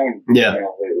grown. Yeah. You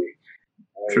know, lately.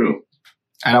 True.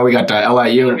 I know we got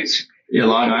LIU. Yeah,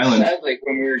 Long Island. Said, like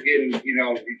when we were getting, you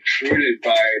know, recruited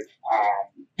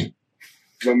by,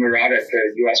 when we were out at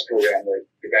the U.S. program, like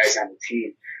the guys on the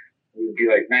team, we'd be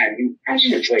like, man,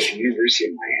 imagine if like the University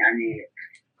of Miami,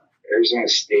 Arizona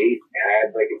State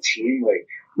had like a team, like,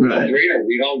 right.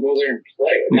 We'd all go there and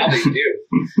play. And now they do.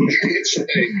 It's like,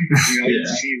 you know, you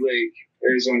see like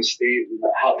Arizona State and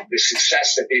how the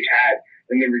success that they've had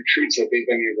and the recruits that they've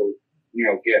been able to, you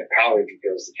know, get probably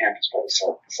because the campus by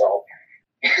itself.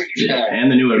 Yeah,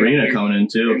 and the new arena coming in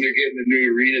too. And they're getting the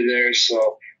new arena there.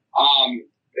 So,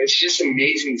 it's just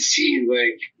amazing to see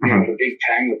like, you know, the Big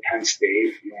Ten with Penn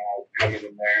State, you know, coming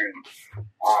in there and,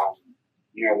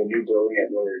 you know, the new building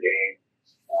at Notre Dame.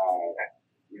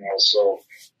 You know, so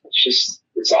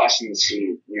it's awesome to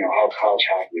see, you know, how college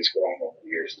hockey is growing over the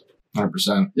years.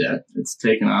 100%. Yeah, it's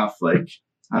taken off. Like,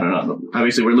 I don't know.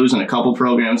 Obviously, we're losing a couple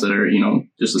programs that are, you know,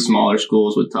 just the smaller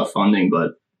schools with tough funding.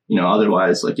 But, you know,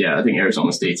 otherwise, like, yeah, I think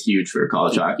Arizona State's huge for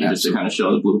college hockey, just to kind of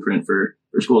show the blueprint for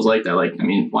schools like that. Like, I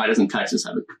mean, why doesn't Texas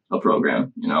have a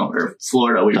program, you know, or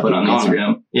Florida, we put on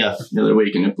Instagram the other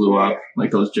week and it blew up,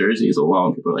 like those jerseys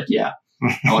alone. People are like, yeah,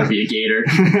 I want to be a Gator,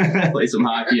 play some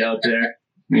hockey out there.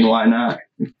 I mean, why not?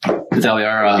 Vitaly,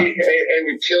 it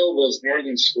would kill those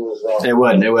northern schools, though. It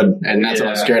would, and that's what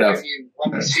I'm scared of. I mean,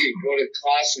 let me see, go to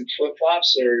class in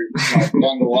flip-flops or, you know,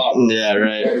 bundle up. Yeah,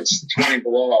 right. It's 20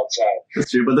 below outside.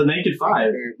 That's true, but the naked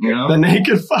five, you know? The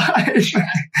naked five.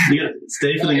 You gotta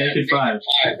stay for the naked five.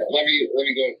 Let me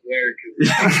go there.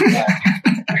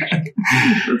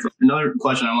 That's another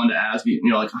question I wanted to ask you, you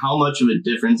know, like how much of a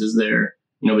difference is there,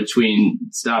 you know, between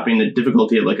stopping the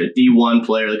difficulty of like a D1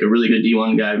 player, like a really good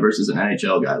D1 guy versus an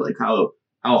NHL guy? Like how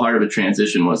hard of a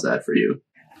transition was that for you?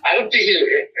 I don't think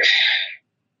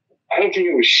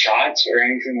it was shots or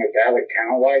anything like that, like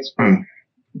talent-wise. But,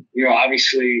 you know,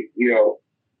 obviously, you know,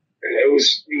 it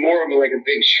was more of like a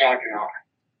big shock and awe.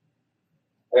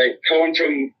 Like going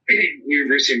from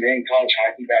University of Maine college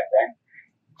hockey back then,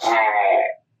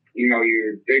 you know,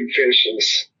 you're big fish in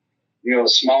this, you know, a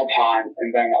small pond,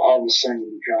 and then all of a sudden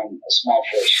you become a small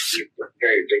fish in a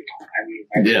very big pond. I mean,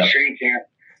 at training camp,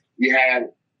 you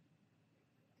had,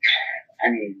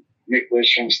 Nick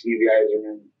Lidstrom, Stevie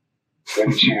Eiserman,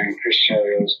 Ben Chan, Chris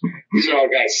Chelios. These are all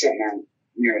guys sitting on,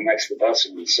 you know, next to the bus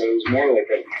of me. So it was more like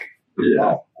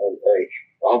like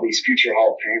all these future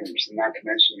Hall of Famers, and not to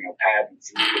mention, you know, Pat and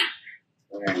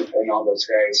Steve and all those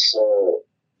guys. So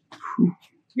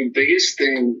the biggest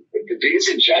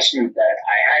adjustment that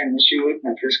I had an issue with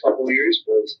my first couple of years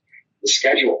was the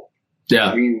schedule.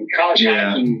 Yeah. I mean, college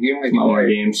hockey, you only more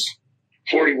games.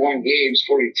 41 games,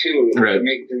 42 right. to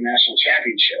make it to the national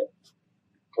championship.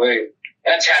 Like,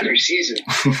 that's half your season.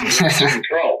 It's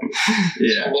pro.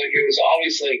 Yeah. So, like, it was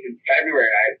always like in February,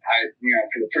 I, you know,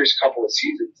 for the first couple of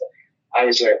seasons, I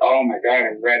was like, oh my God,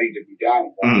 I'm ready to be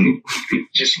done.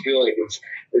 Just feel like it's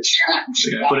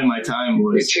I put in my time,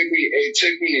 boys. It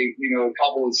took me, a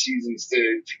couple of seasons to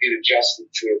get adjusted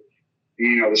to,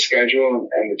 the schedule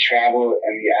and the travel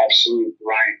and the absolute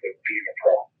grind of being a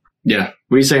pro. Yeah.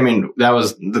 What do you say? I mean, that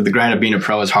was the grind of being a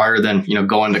pro is harder than,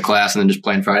 going to class and then just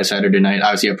playing Friday, Saturday night.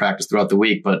 Obviously, you have practice throughout the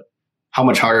week, but how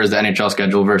much harder is the NHL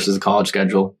schedule versus the college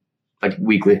schedule, like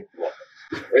weekly?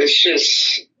 It's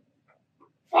just,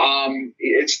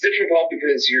 it's difficult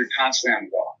because you're constantly on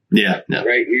the ball. Yeah.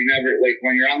 Right? You're never, like,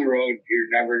 when you're on the road, you're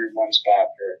never in one spot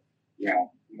for,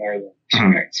 more than 2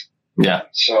 nights. Yeah.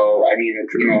 So, I mean,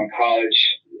 in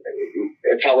college,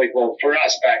 it felt like, well, for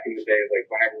us back in the day, like,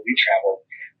 whenever we traveled,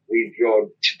 we'd go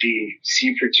to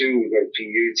BC for 2, we'd go to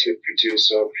PU for 2.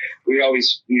 So we'd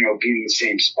always, be in the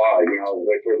same spot,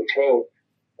 like where the pro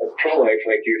life,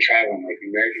 like you're traveling, like the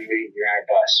American League, you're on a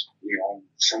bus,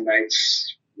 some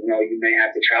nights, you may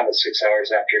have to travel 6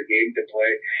 hours after a game to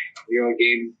play, a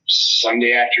game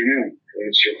Sunday afternoon. And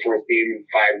it's your 4th game in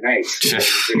 5 nights in a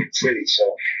different city.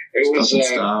 So it was,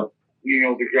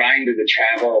 the grind of the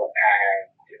travel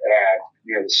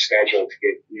and, the schedule to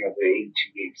get, the 82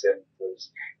 games in was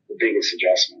the biggest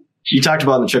adjustment. You talked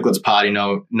about in the Chicklets pod,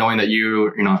 knowing that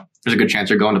there's a good chance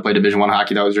you're going to play Division I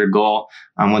hockey. That was your goal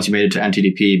once you made it to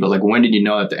NTDP. But like, when did you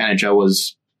know that the NHL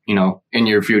was, in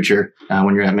your future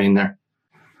when you're at Maine there?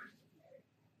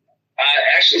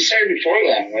 I actually started before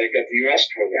then, like at the U.S.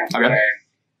 program. Okay.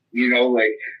 And,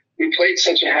 like we played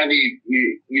such a heavy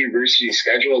university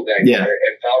schedule that year.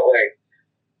 It felt like,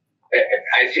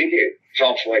 I think it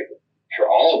felt like for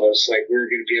all of us, like we were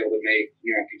going to be able to make,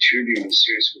 contribute as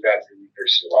soon as we got to the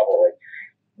university level. Like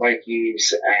Mike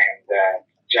Eves and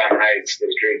John Heights did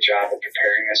a great job of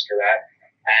preparing us for that.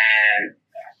 And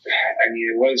I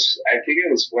mean, I think it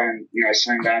was when, I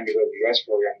signed on to go to the U.S.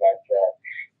 program that,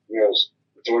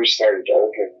 the doors started to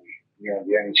open. The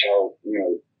NHL,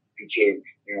 became,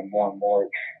 more and more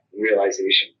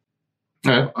realization.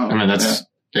 I mean,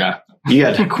 you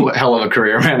had a hell of a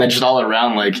career, man. That's just all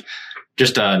around, like,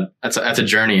 just that's a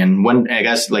journey. And when, I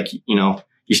guess, like,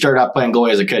 you started out playing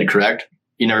goalie as a kid, correct?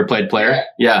 You never played player?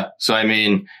 Yeah. So, I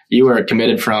mean, you were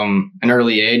committed from an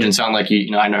early age and sound like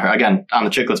I know, again, on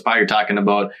the Chicklets pod, you're talking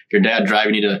about your dad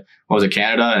driving you to,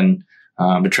 Canada and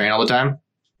to train all the time?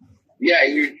 Yeah,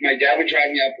 my dad would drive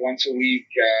me up once a week,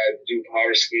 do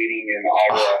power skating in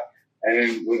Ottawa, and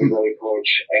then with a goalie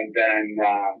coach. And then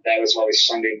that was always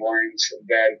Sunday mornings. And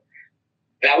then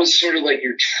that was sort of like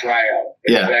your tryout.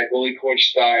 If that goalie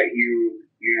coach thought you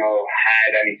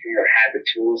had anything or had the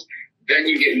tools, then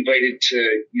you get invited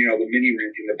to, the mini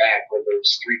rink in the back where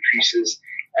there's 3 pieces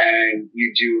and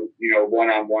you do,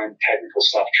 one-on-one technical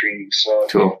stuff training. So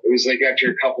It was like after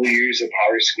a couple of years of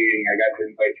power skating, I got the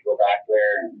invite to go back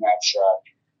there. And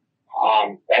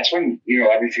that's when,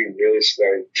 everything really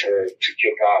started to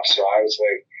kick off. So I was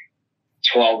like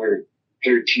 12 or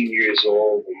 13 years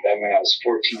old. And then when I was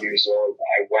 14 years old,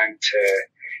 I went to,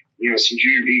 some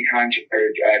junior B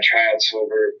tryouts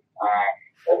over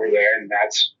there. And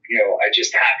that's, I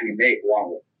just happened to make one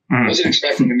of them. I wasn't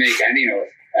expecting to make any of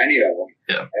them.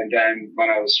 Yeah. And then when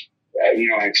I was,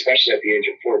 especially at the age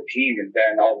of 14, and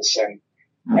then all of a sudden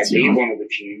I made one of the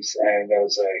teams, and I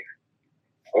was like,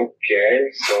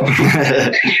 okay, so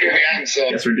here I am. So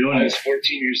guess we're doing I was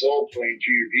 14 years old playing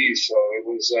junior B, so it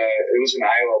was an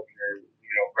eye opener,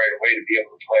 right away to be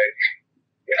able to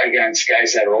play against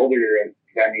guys that are older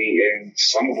than me, and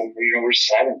some of them, were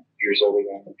 7 years older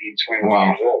than me, being 21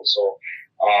 years old. So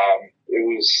it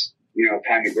was,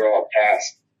 time to grow up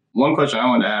fast. One question I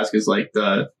wanted to ask is, like,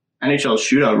 the NHL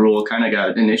shootout rule kind of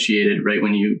got initiated right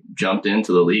when you jumped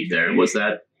into the league there. Was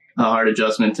that a hard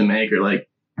adjustment to make, or like,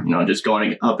 just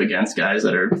going up against guys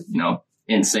that are,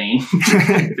 insane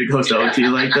if it goes to OT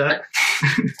like that?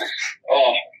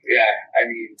 Oh, yeah. I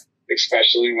mean,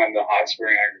 especially when the Hawks were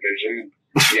in our division.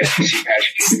 Yeah, to see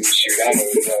Patrick in the shootout,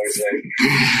 it was always like,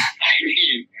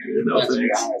 let's be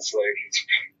honest, like,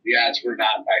 the odds were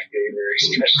not in my favor,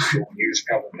 especially when he was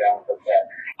coming down. But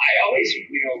I always,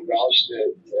 relished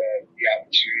the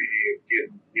opportunity of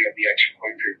getting, the extra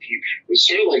point for a team. It was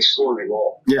sort of like scoring a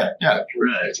goal. Yeah,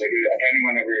 right. It's like, if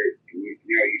anyone ever,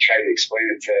 you try to explain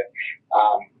it to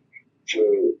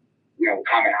a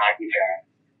common hockey fan,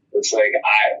 it's like,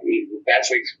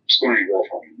 that's like scoring a goal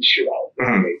for me in the shootout.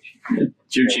 Mm-hmm.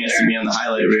 It's your chance to be on the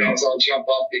highlight reel. Fans all jump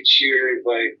up, they cheer,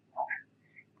 like,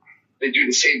 they do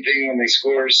the same thing when they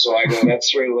score. So I go,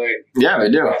 that's sort of like, they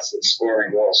do. That's the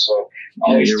scoring goal. So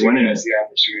always you're winning it as the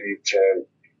opportunity to,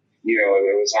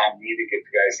 it was on me to get the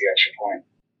guys the extra point.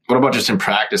 What about just in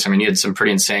practice? I mean, you had some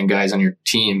pretty insane guys on your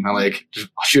team. Like just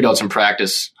shootouts in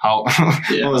practice. How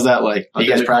what was that like? Do you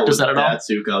guys practice that at all?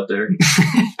 Datsuk out there.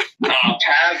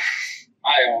 Pav,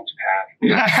 I owned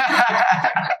Pav.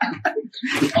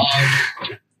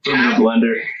 In the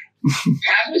blender.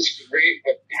 Pav was great,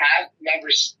 but Pav never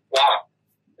stopped.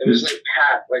 It was like,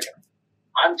 Pav, like,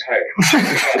 I'm tired.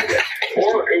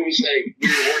 Or it was like, we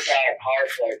were working on our power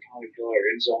play, trying to kill our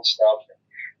end zone stuff.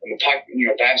 And the puck,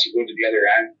 Babs would go to the other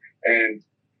end. And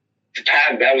to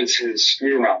Pav, that was his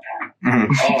screw around time. Mm-hmm.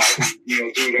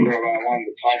 Do whatever I want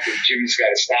with the puck, and Jimmy's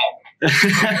got to stop me.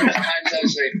 Sometimes I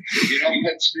was like,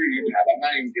 what, screw you, Pav. I'm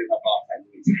not even getting up off my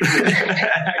knees.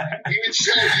 He would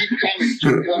still keep coming.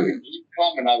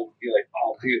 I would be like,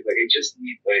 oh, dude, like, I just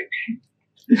need, like,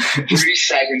 3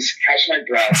 seconds to catch my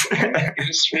breath, get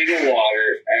a swig of water,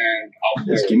 and I'll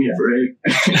just give me a break.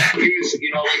 He was,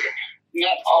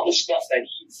 not all the stuff that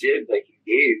he did, like in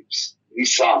games, we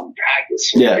saw him practice.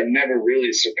 So it never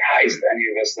really surprised any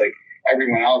of us, like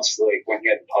everyone else, like when he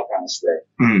had the puck on his stick,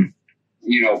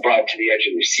 brought to the edge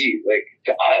of their seat. Like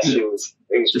to us,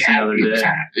 it was just another day.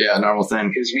 Yeah, normal thing.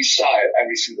 Because we saw it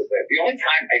every single day. The only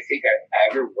time I think I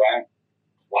ever went,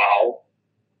 wow,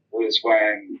 was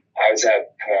when I was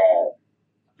at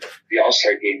the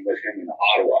All-Star game with him in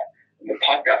Ottawa, and the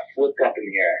puck got flipped up in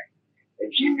the air,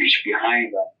 and he reached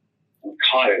behind him and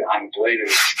caught it on the blade of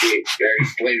his skate,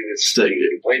 blade of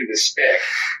his stick,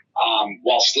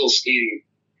 while still skating,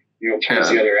 towards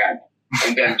the other end,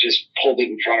 and then just pulled it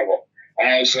in front of him. And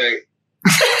I was like,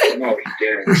 no, he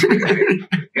didn't.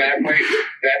 That might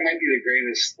be the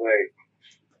greatest, like,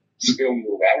 skill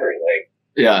move ever. Like,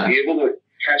 yeah, be able to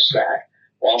catch that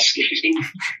while skating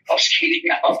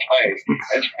out ice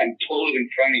and pull it in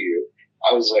front of you.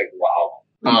 I was like, wow.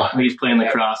 Oh, he's playing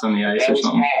lacrosse on the ice or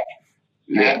something.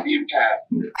 Yeah. You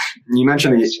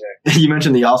mentioned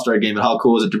the All-Star game, but how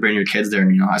cool is it to bring your kids there?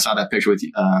 And I saw that picture with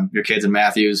your kids and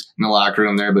Matthews in the locker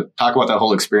room there. But talk about that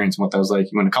whole experience and what that was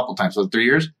like. You went a couple times. Was it 3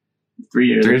 years? 3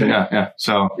 years. 3 years. Yeah.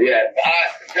 So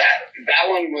that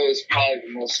one was probably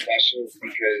the most special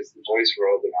because the boys were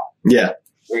old enough. Yeah.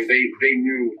 Where they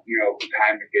knew who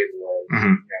Ty McGinn was,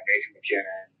 Nathan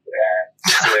McKinnon and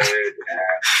Sid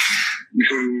and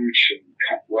Cooch and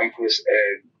Lundqvist,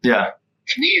 and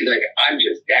to me, like, I'm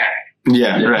just dad.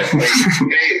 Yeah, right.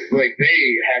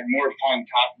 They had more fun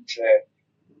talking to,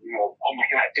 oh my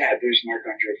God, Dad, there's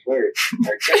Marc-Andre Fleury.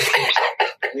 There's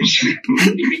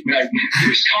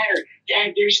Connor. Dad,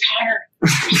 there's Connor.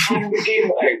 There's Connor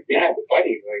McDavid. Like, yeah,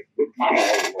 buddy, like, I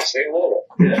don't know, say hello.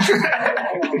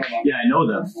 Yeah, I know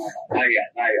them. Not yet.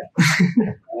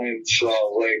 And so,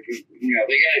 like, they got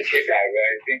a kick out of it.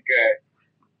 I think,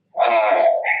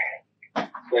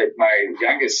 like my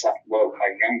younger son,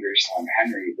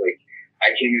 Henry, like,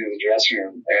 I came into the dressing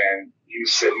room and he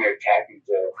was sitting there talking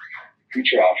to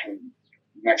Kucherov, and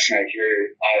next thing I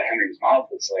hear out of Henry's mouth,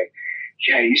 it's like,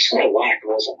 yeah, you scored a lot of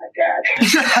goals on my dad.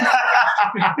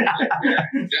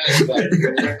 Like,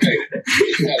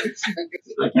 you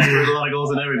scored a lot of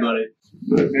goals on everybody.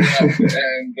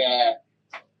 And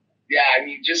I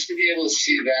mean, just to be able to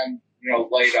see them,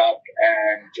 light up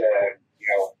and,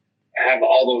 have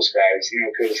all those guys,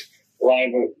 because a lot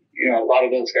of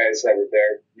those guys that were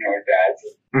there, are dads.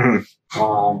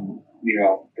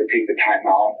 They take the time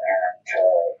out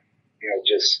and,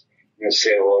 just,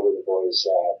 say hello to the boys,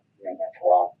 meant a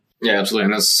lot. Yeah, absolutely.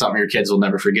 And that's something your kids will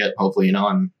never forget, hopefully, and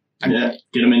get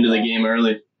them into the game I'm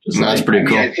That's pretty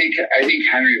cool. I think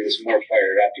Henry was more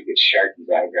fired up to get Sharky's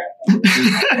autograph.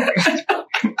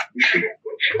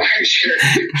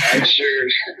 I'm sure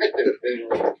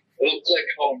it'll click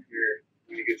home here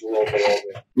when he gets a little bit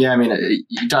older. Yeah, I mean,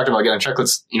 you talked about getting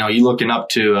chocolates. You looking up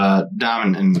to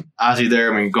Dom and Ozzy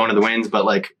there. I mean, going to the wins, but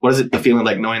like, what is it the feeling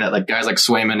like knowing that like guys like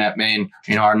Swayman at Maine,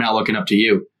 are now looking up to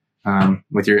you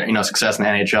with your success in the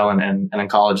NHL and in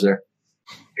college there?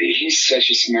 He's such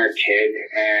a smart kid,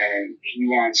 and he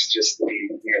wants just to be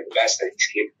the best that he's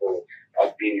capable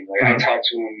of being. Like, I talked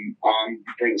to him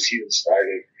before the season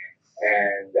started,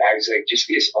 and I was like, just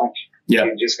be a sponge. Yeah.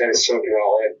 You just got to soak it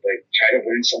all in. Like, try to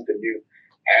learn something new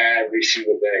every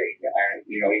single day. And,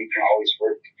 you can always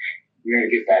work, to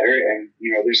get better. And,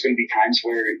 there's going to be times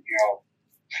where,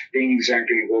 things aren't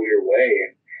going to go your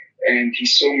way. And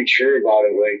he's so mature about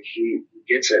it. Like, he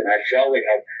gets it. And I felt like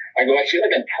I feel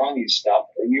like I'm telling you stuff,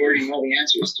 and you already know the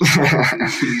answers to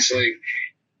it. He's like,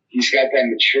 he's got that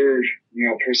mature,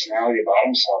 personality about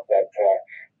himself that,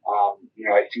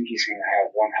 I think he's going to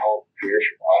have one hell of a career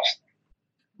for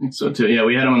Boston. So too, yeah,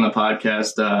 we had him on the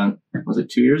podcast. Was it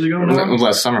 2 years ago? It was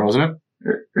last summer, wasn't it?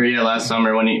 Or last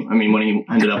summer when he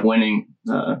ended up winning,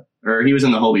 or he was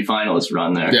in the Hobie finalist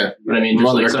run there. Yeah, but I mean,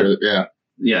 just like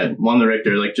won the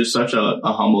Richter, like just such a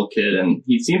humble kid, and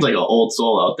he seems like an old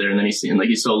soul out there. And then he seemed like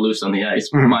he's so loose on the ice,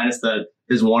 minus that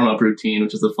his warm up routine,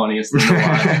 which is the funniest thing to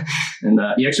watch. And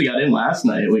he actually got in last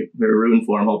night. We were rooting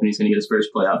for him, hoping he's going to get his first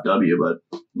playoff W, but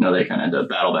they kind of had to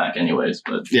battle back anyways.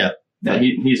 But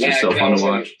he's just so fun to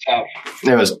watch.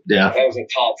 That was a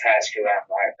tall task for them.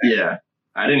 Right? Yeah,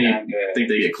 I didn't even think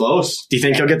they get close. Do you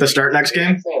think he'll get the start next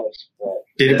game?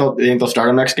 Do you think they'll start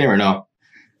him next game or no?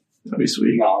 That'd be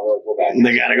sweet. No, we'll go back.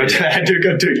 They gotta go to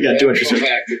you got 2 interesting. Go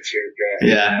back to Tuca.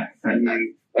 Yeah.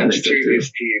 That's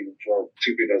Tuca's team until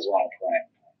Tuca doesn't want to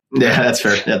Yeah, play. that's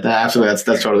fair. Yeah, absolutely.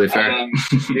 That's totally fair. But I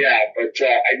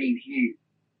mean,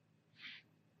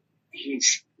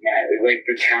 he's like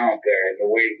the talent there and the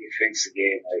way he thinks the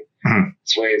game, like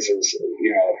his ways is,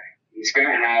 he's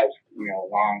gonna have a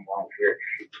long career.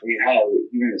 I mean,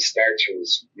 even his starts for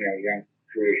his young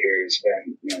career here has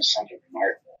been something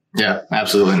remarkable. Yeah,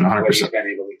 absolutely, 100%. What he's been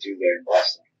able to do there in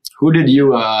Boston. Who did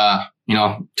you,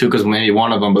 Tuca's maybe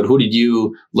one of them, but who did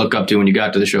you look up to when you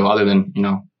got to the show, other than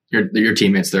your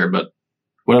teammates there? But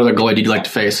what other goalie did you like to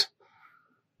face?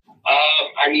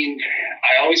 I mean,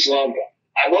 I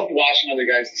loved watching other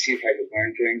guys to see if I could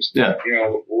learn things. Yeah.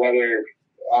 Whether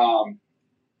I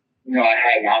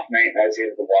had an off night and I was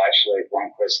able to watch like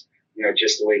Lundqvist,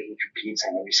 just the way he competes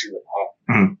on every single puck.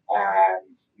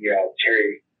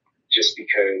 Terry, just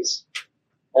because,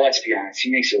 let's be honest, he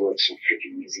makes it look so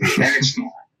freaking easy. And it's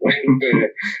not.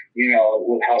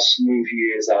 With how smooth he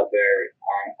is out there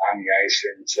on the ice.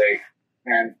 And it's like,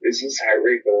 man, is his heart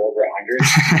rate go over 100?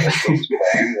 Like, he's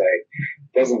playing,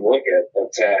 doesn't look it.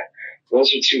 But those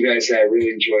are two guys that I really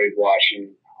enjoyed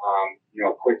watching.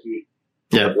 Quickie.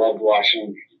 Yeah. Loved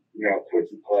watching,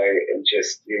 Quickie play. And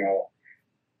just,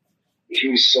 he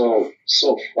was so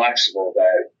flexible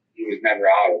that he was never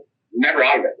out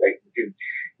of it. Like, you could,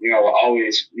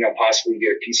 always, possibly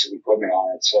get a piece of equipment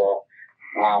on it. So,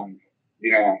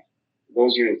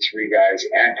 those are the three guys,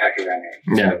 and Pekka.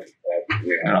 Yeah.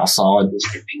 And all solid. This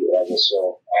compete level.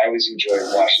 So I always enjoyed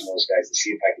watching those guys to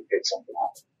see if I could pick something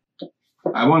up.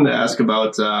 I wanted to ask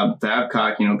about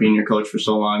Babcock, being your coach for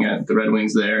so long at the Red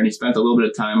Wings there, and he spent a little bit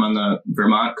of time on the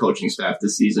Vermont coaching staff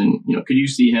this season. Could you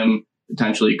see him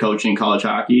potentially coaching college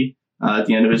hockey at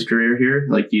the end of his career here?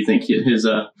 Like, do you think his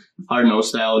hard-nosed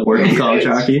style would work in college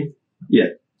hockey? Yeah.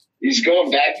 He's going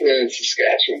back to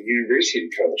Saskatchewan University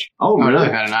coach. Oh, really?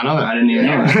 I did not know that. I didn't even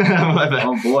know that.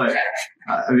 Oh, boy.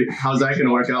 How's that going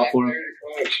to work out for him?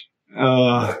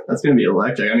 That's going to be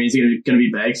electric. I mean, is he going to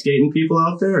be bag skating people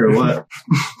out there or what?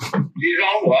 You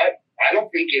know what? I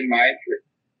don't think in my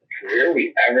career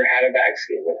we ever had a bag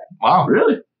skate with him. Wow.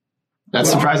 Really? That's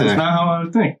surprising. That's not how I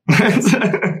would think.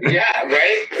 Yeah,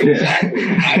 right? Exactly.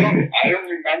 I don't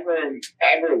remember him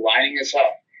ever lining us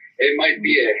up. It might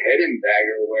be a hidden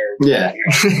bagger where either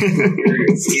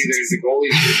the goalies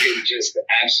were getting just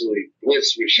absolutely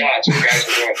blitzed with shots, or guys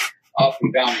were going up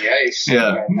and down the ice.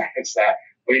 Yeah. It's that.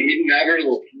 But he never,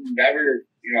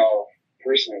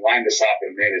 personally lined us up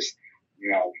and made us,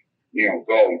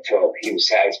 go until he was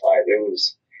satisfied.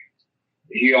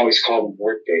 He always called them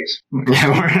work days. Yeah,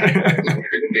 work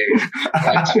days.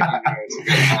 That's a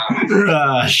good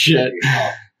time. Shit.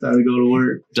 Time to go to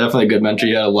work. Definitely a good mentor.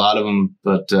 You had a lot of them,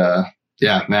 but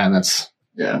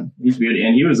he's beauty.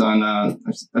 And he was on.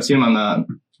 I've seen him on the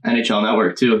NHL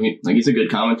Network too. He's a good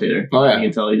commentator. Oh yeah, you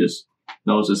can tell he just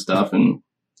knows his stuff, and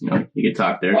he could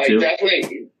talk there too. He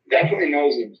definitely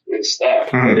knows his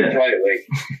stuff. Mm-hmm. Probably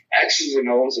X's and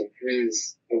O's of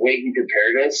the way he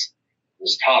prepared us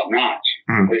was top notch.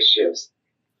 Mm-hmm. It's just,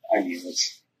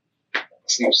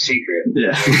 it's no secret.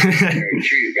 Yeah,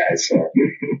 treat guys so.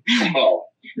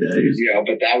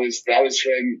 But that was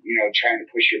him, trying to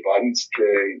push your buttons to,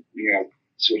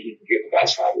 so he can get the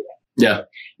best out of it. Yeah.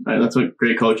 That's what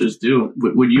great coaches do.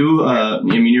 Would you,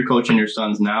 you're coaching your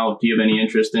sons now. Do you have any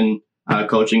interest in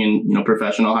coaching in,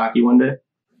 professional hockey one day?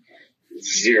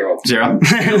 Zero. Okay. Zero.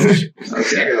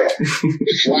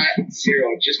 Flat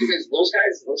zero. Just because those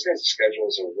guys'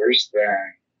 schedules are worse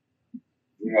than,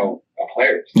 a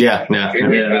player's. Yeah.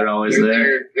 They're always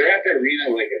there. They're at the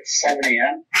arena at 7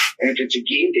 a.m. And if it's a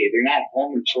game day, they're not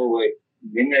home until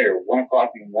midnight or 1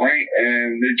 o'clock in the morning,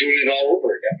 and they're doing it all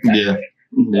over again. Yeah.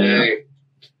 And then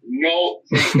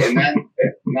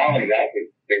not only that,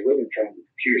 they live in front of the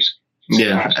computers.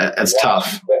 Yeah, that's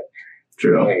tough. But,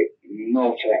 true.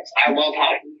 No thanks. I love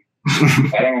hockey.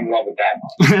 I don't love it that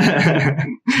much.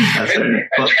 That's fair.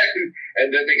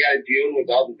 And then they got to deal with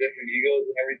all the different egos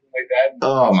and everything like that.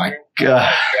 Oh my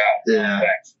god. Yeah.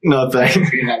 No thanks.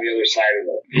 Being on the other side of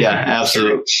it. Yeah,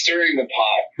 absolutely. Stirring the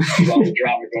pot with all the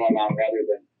drama going on rather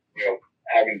than,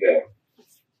 having to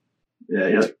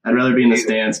Yeah. I'd rather be in the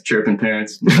stands chirping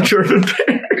parents. Chirping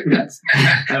parents.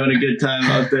 Having a good time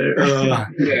out there.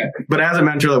 Yeah. But as a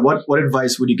mentor, like what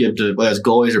advice would you give to, whether it's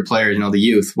goalies or players, the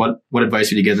youth? What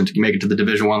advice would you give them to make it to the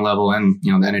Division I level and, the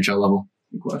NHL level?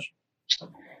 Good question.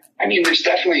 I mean, there's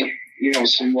definitely,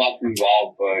 some luck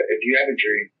involved, but if you have a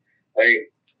dream, like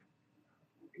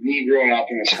me growing up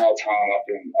in a small town up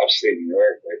in upstate New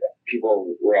York, like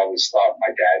people were always thought my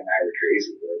dad and I were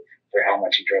crazy for how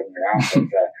much he drove me around.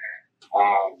 But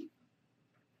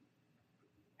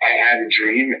I had a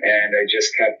dream and I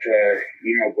just kept,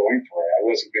 going for it. I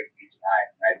wasn't going to be denied.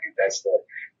 And I think that's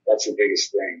the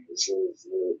biggest thing is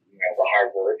the hard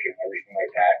work and everything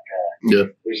like that.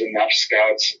 There's enough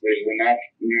scouts. There's enough,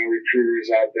 recruiters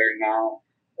out there now.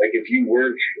 Like if you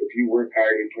work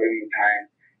hard and put in the time,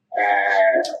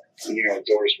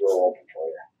 doors will open for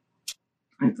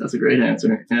you. That's a great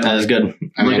answer. Yeah, that is good.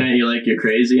 Looking at you like you're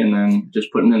crazy and then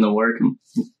just putting in the work and,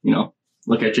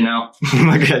 look at you now.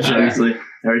 Look at you. Obviously,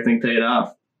 everything paid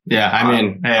off. Yeah,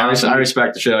 I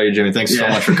respect the shit out of you, Jimmy. Thanks so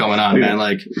much for coming on, man.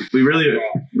 Like, we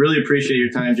really appreciate your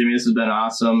time, Jimmy. This has been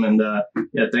awesome, and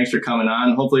thanks for coming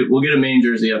on. Hopefully, we'll get a Maine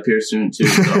jersey up here soon too.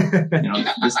 So,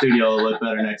 the studio will look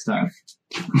better next time.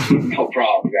 No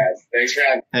problem, guys. Thanks for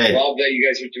having me. Hey. Love that you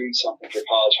guys are doing something for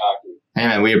college hockey. Hey,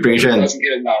 man, we appreciate it. It doesn't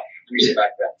get enough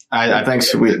respect that. I think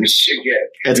so. We should get.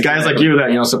 It's guys like you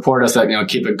that support us, that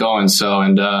keep it going. So,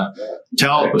 and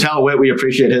tell Whit we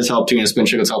appreciate his help too. And Spin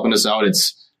Chicklets helping us out.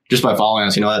 It's just by following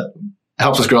us, that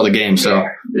helps us grow the game. So,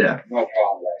 yeah. No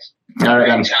problem, guys. All right,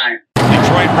 then.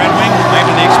 Detroit Red Wings late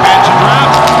in the expansion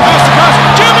draft. Coast to coast.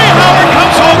 Jimmy Howard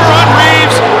comes over on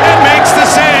Reeves and makes the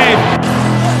save.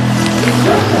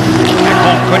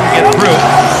 Ekholm couldn't get through.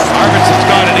 Arvidsson's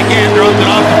got it again. Dropped it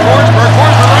off to Forsberg.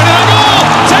 Forsberg right in the goal.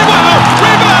 Save, wow!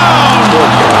 Rebound!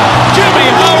 Jimmy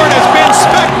Howard has been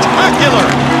spectacular.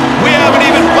 We haven't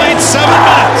even played 7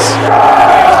 minutes.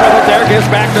 There gives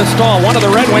back to Stahl. One of the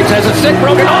Red Wings has a stick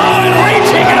broken. And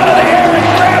reaching out of the air and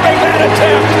grabbing that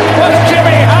attempt was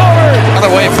Jimmy Howard.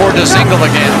 Another way for Dzingel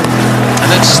again. And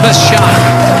then Smith's shot.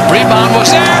 Rebound was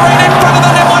there right in front of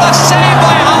the net. What a save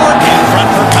by Howard. In front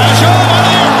for Pajot.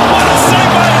 What a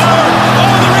save by Howard. Oh,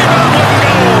 the rebound wouldn't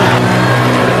go.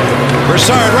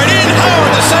 Broussard right in.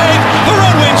 Howard the save. The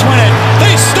Red Wings win it.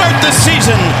 They start the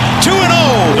season 2-0.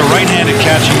 The right-handed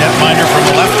catching netminder from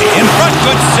the lefty. In front.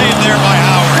 Good save there by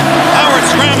Howard. Howard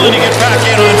scrambling to get back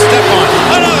in on Stepan.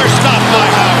 Another stop by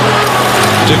Howard.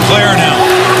 Duclair now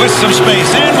with some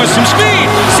space and with some speed.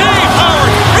 Save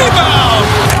Howard. Rebound.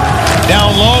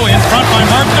 Down low in front by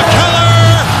Mark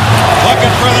McKellar.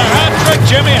 Looking for the hat trick.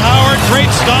 Jimmy Howard.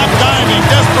 Great stop diving.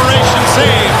 Desperation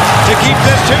save to keep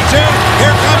this 2-2.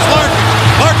 Here comes Larkin.